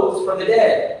rose from the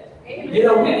dead. Amen. You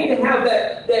know, we need to have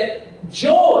that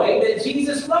joy that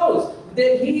Jesus rose,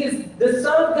 that he is the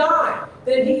Son of God,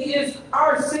 that he is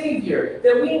our Savior,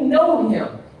 that we know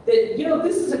him. That, you know,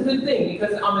 this is a good thing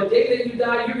because on the day that you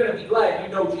die, you're going to be glad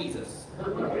you know Jesus.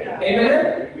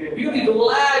 Amen? You're going to be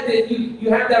glad that you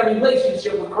have that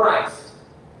relationship with Christ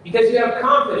because you have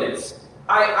confidence.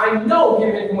 I know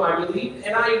him in whom I believe,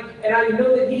 and I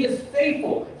know that he is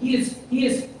faithful. He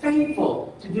is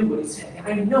faithful to do what he said. And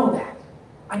I know that.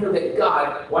 I know that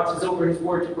God watches over his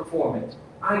word to perform it.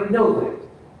 I know that.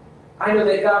 I know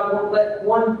that God won't let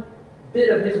one bit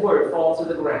of his word fall to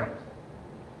the ground.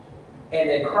 And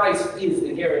that Christ is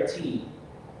the guarantee.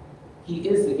 He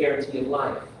is the guarantee of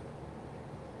life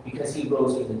because he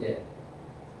rose from the dead.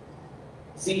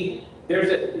 See, there's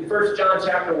a 1 John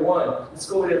chapter 1. Let's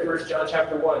go over to 1 John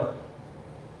chapter 1.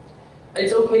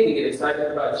 It's okay to get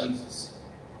excited about Jesus.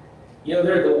 You know,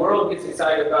 the world gets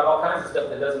excited about all kinds of stuff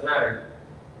that doesn't matter.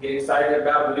 Get excited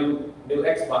about a new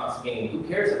Xbox game. Who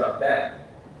cares about that?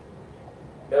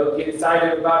 You know, get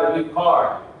excited about a new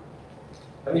car.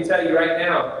 Let me tell you right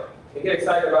now, you get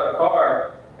excited about a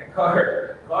car,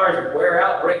 cars wear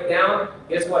out, break down.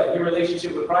 Guess what? Your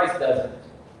relationship with Christ doesn't.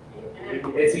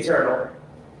 It's eternal.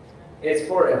 It's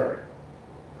forever.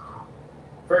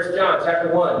 1 John chapter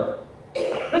 1.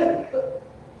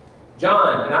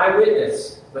 John, an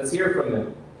eyewitness. Let's hear from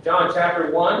him. John chapter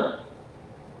 1.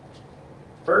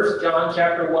 1 John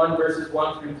chapter 1, verses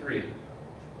 1 through 3.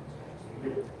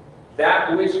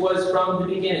 That which was from the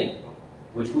beginning,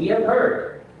 which we have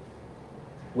heard,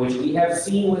 which we have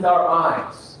seen with our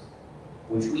eyes,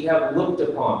 which we have looked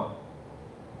upon,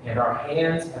 and our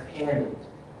hands have handled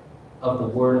of the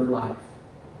word of life.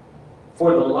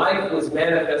 For the life was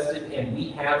manifested, and we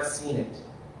have seen it,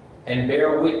 and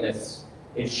bear witness,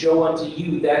 and show unto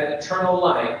you that eternal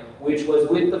life which was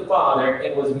with the Father,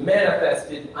 and was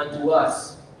manifested unto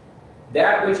us.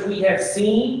 That which we have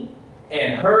seen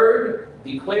and heard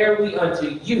declare we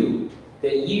unto you,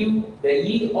 that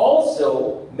ye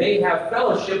also may have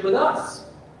fellowship with us.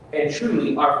 And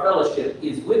truly our fellowship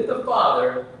is with the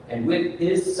Father and with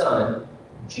his Son,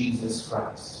 Jesus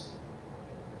Christ.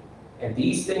 And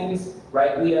these things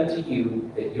write we unto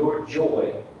you, that your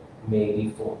joy may be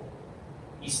full.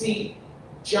 You see,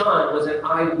 John was an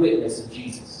eyewitness of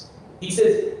Jesus.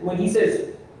 When he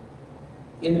says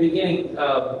in the beginning,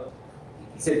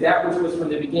 he said that which was from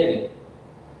the beginning,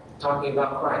 talking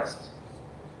about Christ,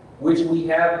 which we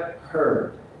have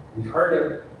heard. We've heard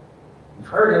him. We've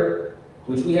heard him,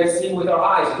 which we have seen with our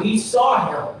eyes. We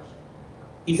saw him.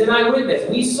 He's an eyewitness.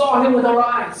 We saw him with our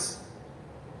eyes,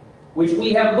 which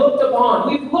we have looked upon.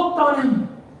 We've looked on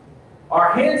him.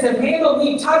 Our hands have handled,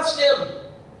 we touched him.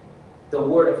 The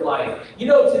word of life. You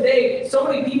know, today, so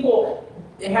many people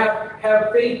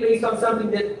have faith based on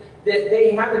something that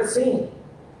they haven't seen.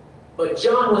 But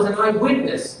John was an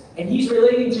eyewitness, and he's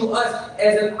relating to us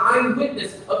as an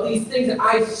eyewitness of these things.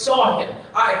 I saw him.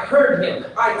 I heard him.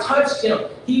 I touched him.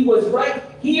 He was right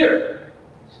here.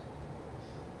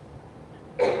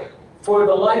 For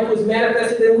the life was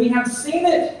manifested, and we have seen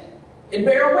it, and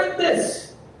bear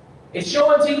witness, and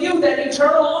show unto you that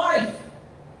eternal life,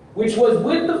 which was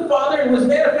with the Father and was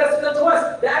manifested unto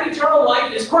us. That eternal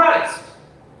life is Christ.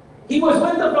 He was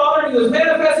with the Father and he was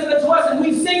manifested unto us, and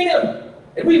we've seen him,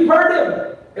 and we've heard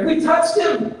him, and we touched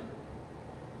him.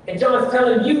 And John's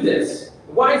telling you this.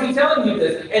 Why is he telling you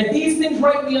this? And these things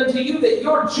write me unto you, that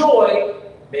your joy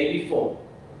may be full.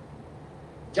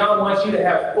 John wants you to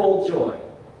have full joy.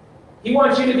 He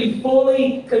wants you to be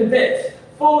fully convinced,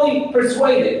 fully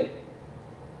persuaded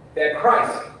that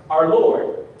Christ, our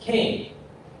Lord, came,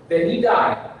 that he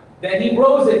died, that he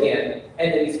rose again,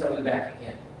 and that he's coming back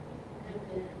again.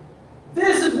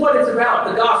 This is what it's about,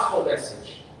 the gospel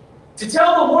message. to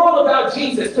tell the world about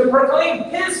Jesus, to proclaim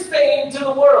his fame to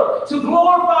the world, to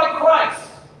glorify Christ.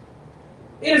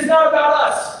 It is not about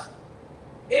us.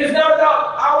 It is not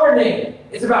about our name.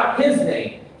 It's about his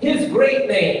name, his great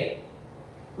name.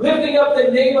 Lifting up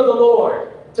the name of the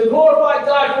Lord, to glorify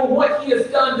God for what he has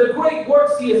done, the great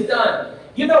works he has done.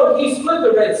 You know, he split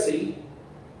the Red Sea,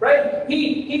 right?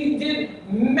 He did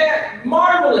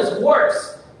marvelous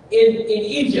works in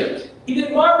Egypt. He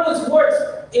did marvelous works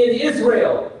in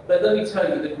Israel. But let me tell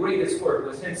you, the greatest work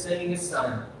was him sending his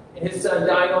son, and his son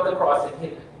dying on the cross, and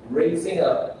him raising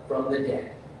up from the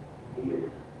dead. He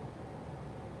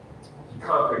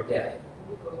conquered death.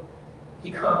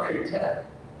 He conquered death.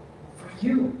 For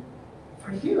you,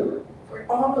 for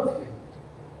all of you.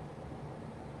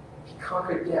 He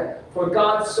conquered death. For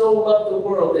God so loved the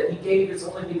world that he gave his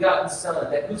only begotten Son,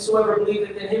 that whosoever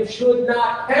believeth in him should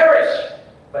not perish,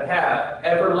 but have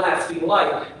everlasting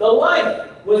life. The life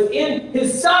was in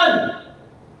his Son.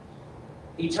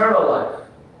 Eternal life.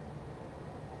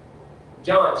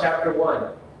 John chapter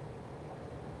 1.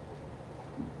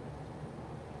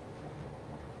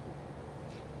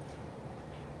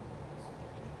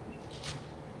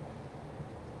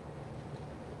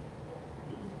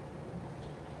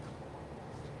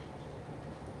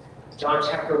 John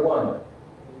chapter 1.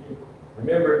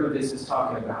 Remember who this is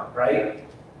talking about, right?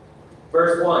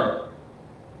 Verse 1.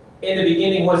 In the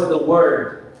beginning was the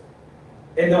Word,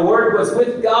 and the Word was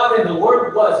with God, and the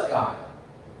Word was God.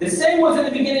 The same was in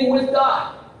the beginning with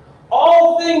God.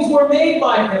 All things were made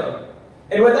by him,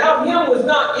 and without him was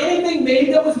not anything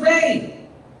made that was made.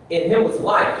 In him was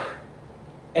life,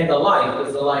 and the life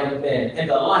was the light of men, and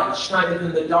the light shineth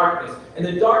in the darkness, and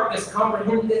the darkness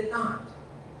comprehended it not.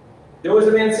 There was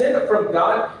a man sent from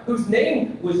God whose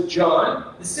name was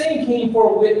John. The same came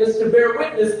for a witness to bear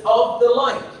witness of the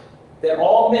light, that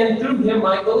all men through him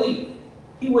might believe.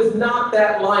 He was not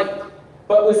that light,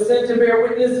 but was sent to bear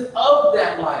witness of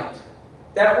that light.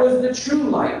 That was the true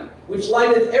light, which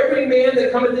lighteth every man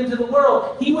that cometh into the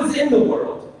world. He was in the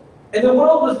world, and the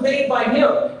world was made by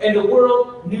him, and the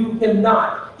world knew him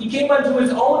not. He came unto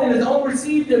his own, and his own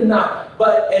received him not.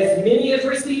 But as many as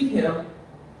received him,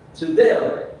 to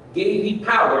them gave he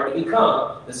power to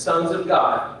become the sons of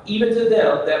God, even to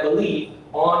them that believe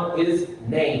on his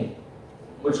name,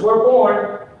 which were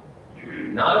born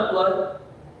not of blood,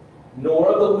 nor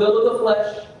of the will of the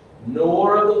flesh,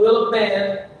 nor of the will of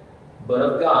man, but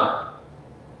of God.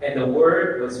 And the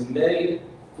Word was made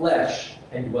flesh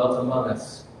and dwelt among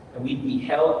us, and we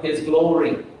beheld his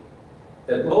glory,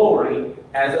 the glory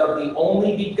as of the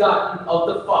only begotten of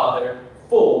the Father,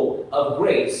 full of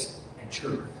grace and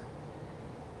truth.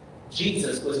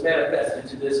 Jesus was manifested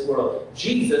to this world.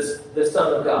 Jesus, the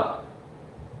Son of God.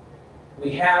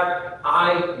 We have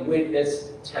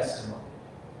eyewitness testimony.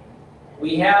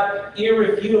 We have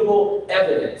irrefutable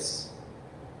evidence.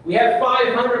 We have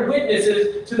 500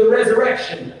 witnesses to the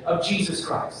resurrection of Jesus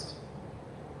Christ.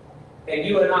 And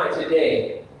you and I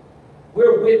today,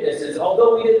 we're witnesses.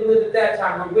 Although we didn't live at that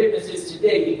time, we're witnesses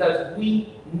today because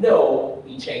we know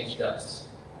he changed us.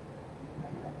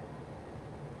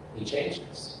 He changed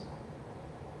us.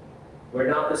 We're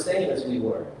not the same as we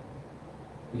were.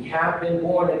 We have been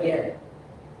born again.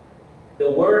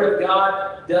 The Word of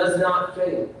God does not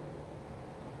fail.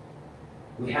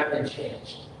 We have been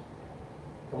changed.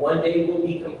 And one day we'll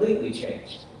be completely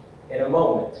changed in a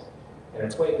moment, in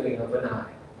a twinkling of an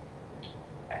eye,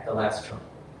 at the last trump.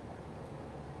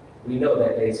 We know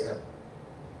that day's coming.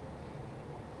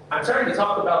 I'm trying to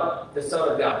talk about the Son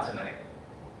of God tonight.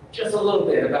 Just a little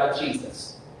bit about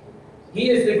Jesus. He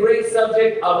is the great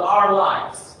subject of our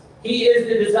lives. He is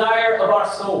the desire of our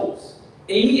souls.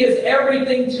 And he is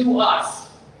everything to us.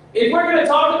 If we're going to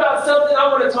talk about something, I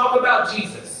want to talk about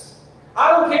Jesus.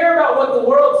 I don't care about what the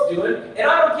world's doing, and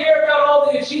I don't care about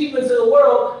all the achievements of the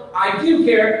world. I do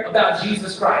care about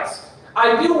Jesus Christ.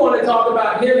 I do want to talk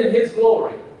about him and his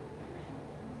glory.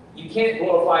 You can't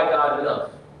glorify God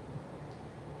enough.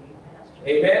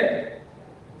 Amen?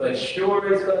 But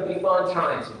sure it's going to be fun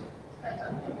trying to.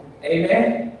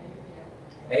 Amen?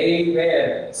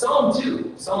 Amen. Psalm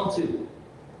 2. Psalm 2.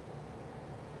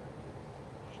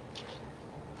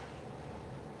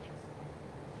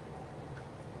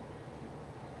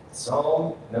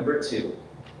 Psalm number 2.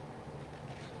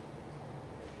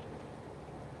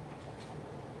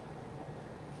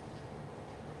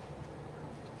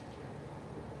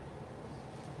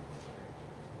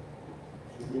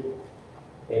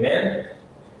 Amen?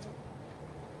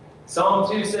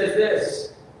 Psalm 2 says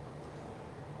this.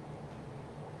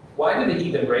 Why do the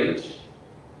heathen rage,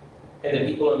 and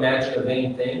the people imagine a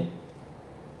vain thing?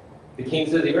 The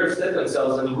kings of the earth set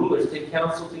themselves, and the rulers take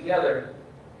counsel together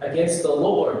against the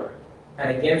Lord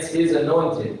and against his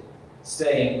anointed,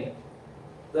 saying,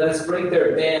 let us break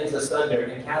their bands asunder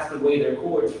and cast away their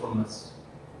cords from us.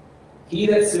 He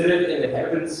that sitteth in the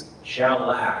heavens shall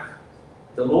laugh.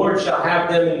 The Lord shall have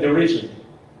them in derision.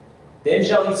 Then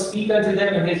shall he speak unto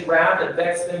them in his wrath and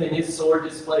vex them in his sore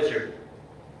displeasure.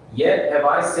 Yet have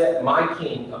I set my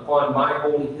king upon my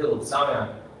holy hill, Zion.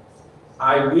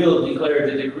 I will declare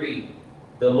the decree.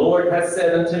 The Lord hath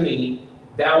said unto me,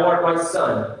 thou art my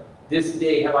son. This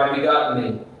day have I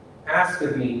begotten thee. Ask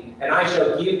of me, and I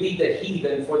shall give thee the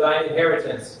heathen for thine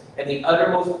inheritance, and the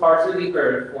uttermost parts of the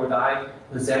earth for thy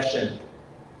possession.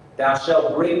 Thou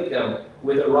shalt break them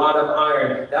with a rod of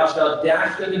iron. Thou shalt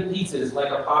dash them in pieces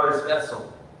like a potter's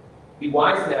vessel. Be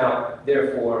wise now,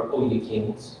 therefore, O ye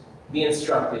kings. Be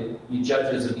instructed, ye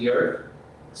judges of the earth.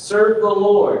 Serve the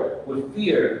Lord with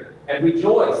fear, and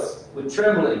rejoice with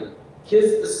trembling.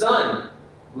 Kiss the Son,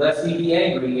 lest he be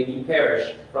angry and you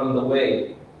perish from the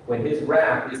way, when his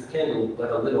wrath is kindled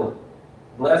but a little.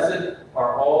 Blessed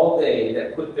are all they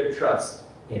that put their trust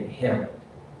in him.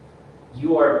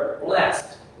 You are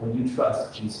blessed when you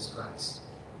trust Jesus Christ.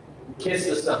 Kiss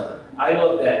the Son. I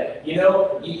love that. You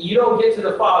know, you don't get to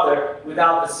the Father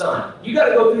without the Son. You got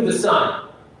to go through the Son.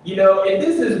 You know, and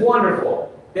this is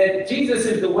wonderful, that Jesus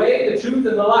is the way, the truth,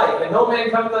 and the life, and no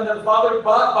man comes unto the Father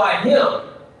but by him.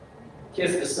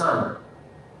 Kiss the Son.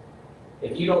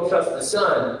 If you don't trust the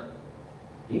Son,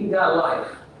 you ain't got life.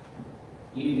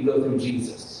 You need to go through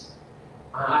Jesus.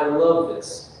 I love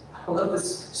this. I love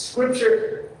this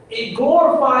scripture. It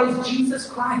glorifies Jesus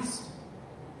Christ.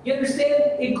 You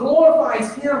understand? It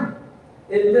glorifies him.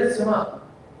 It lifts him up.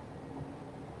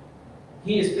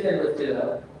 He has been lifted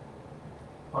up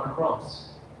on a cross.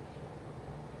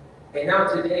 And now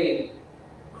today,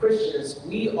 Christians,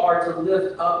 we are to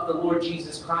lift up the Lord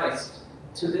Jesus Christ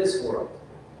to this world,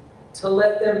 to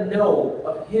let them know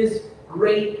of his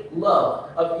great love,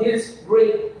 of his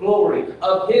great glory,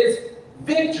 of his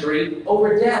victory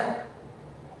over death.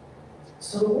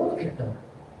 So the world can know,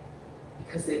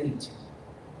 because they need to.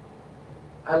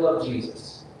 I love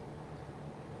Jesus.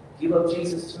 Do you love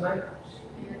Jesus tonight?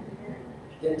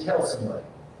 Then tell somebody.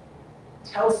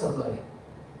 Tell somebody.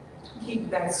 Don't keep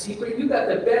that secret. You got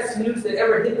the best news that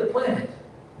ever hit the planet.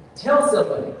 Tell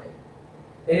somebody.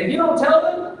 And if you don't tell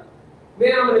them,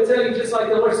 man, I'm going to tell you just like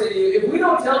the Lord said, if we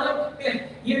don't tell them, man,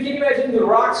 you can imagine the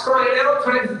rocks crying out?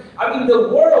 I mean, the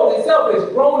world itself is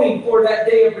groaning for that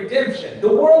day of redemption.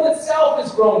 The world itself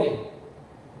is groaning.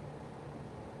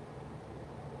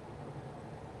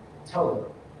 Tell them.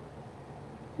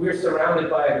 We're surrounded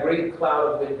by a great cloud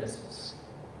of witnesses.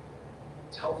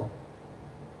 Tell them.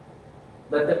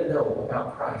 Let them know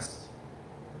about Christ.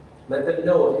 Let them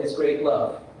know of his great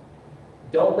love.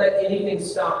 Don't let anything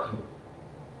stop you.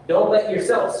 Don't let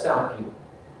yourself stop you.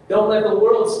 Don't let the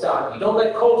world stop you. Don't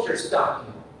let culture stop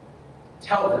you.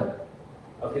 Tell them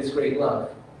of his great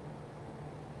love.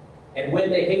 And when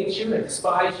they hate you and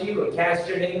despise you and cast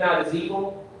your name out as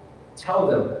evil, tell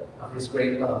them of his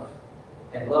great love.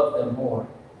 And love them more.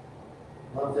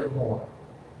 Love them more.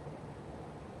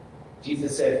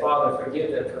 Jesus said, Father,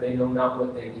 forgive them, for they know not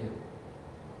what they do.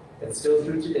 That's still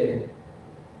true today.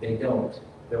 They don't.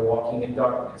 They're walking in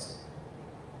darkness.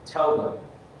 Tell them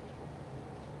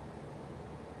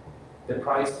the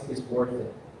price is worth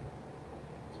it.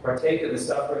 To partake of the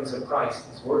sufferings of Christ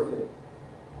is worth it.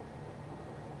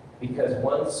 Because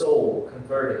one soul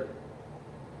converted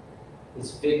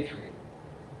is victory.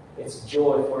 It's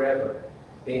joy forever.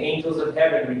 The angels of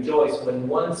heaven rejoice when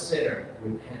one sinner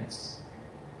repents.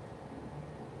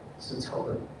 So tell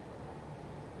them.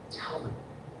 Tell them.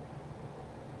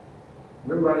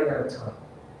 We're running out of time.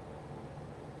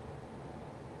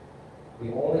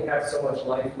 We only have so much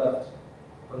life left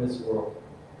on this world.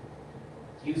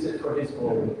 Use it for his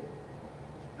glory.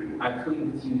 I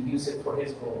plead with you, use it for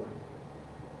his glory.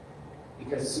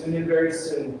 Because soon and very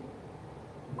soon,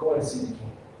 we're going to see the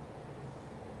King.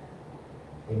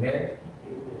 Amen?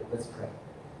 Let's pray.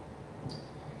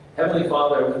 Heavenly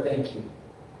Father, we thank you.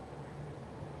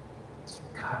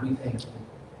 God, we thank you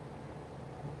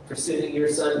for sending your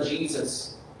Son,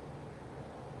 Jesus.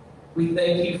 We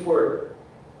thank you for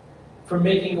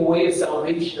making a way of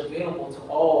salvation available to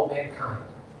all mankind.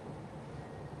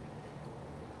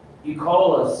 You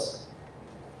call us.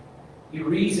 You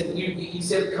reason. You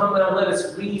said, come now, let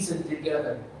us reason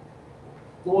together.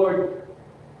 Lord,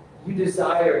 you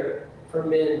desire for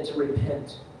men to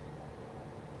repent.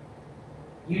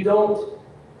 You don't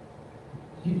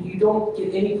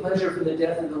get any pleasure from the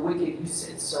death of the wicked. You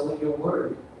said so in your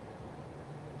word.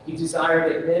 You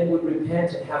desire that men would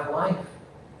repent and have life.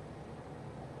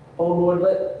 Oh Lord,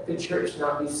 let the church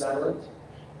not be silent.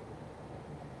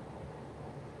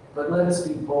 but let us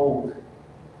be bold.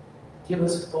 Give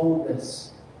us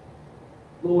boldness.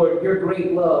 Lord, your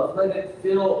great love, let it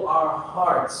fill our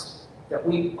hearts, that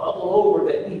we bubble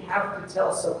over, that we have to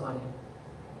tell somebody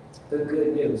the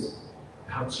good news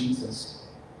about Jesus.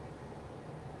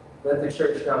 Let the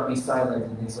church not be silent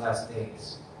in these last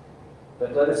days,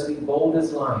 but let us be bold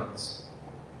as lions,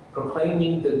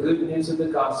 proclaiming the good news of the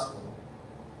gospel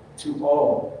to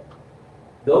all.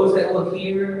 Those that will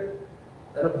hear,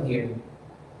 let them hear.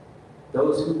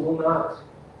 Those who will not,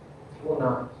 they will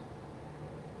not.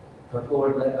 But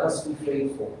Lord, let us be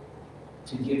faithful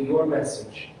to give your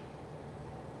message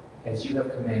as you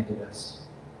have commanded us.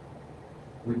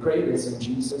 We pray this in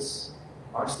Jesus,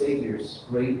 our Savior's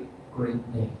great, great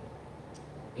name.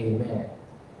 Amen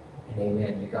and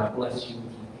amen. May God bless you and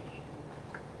keep you.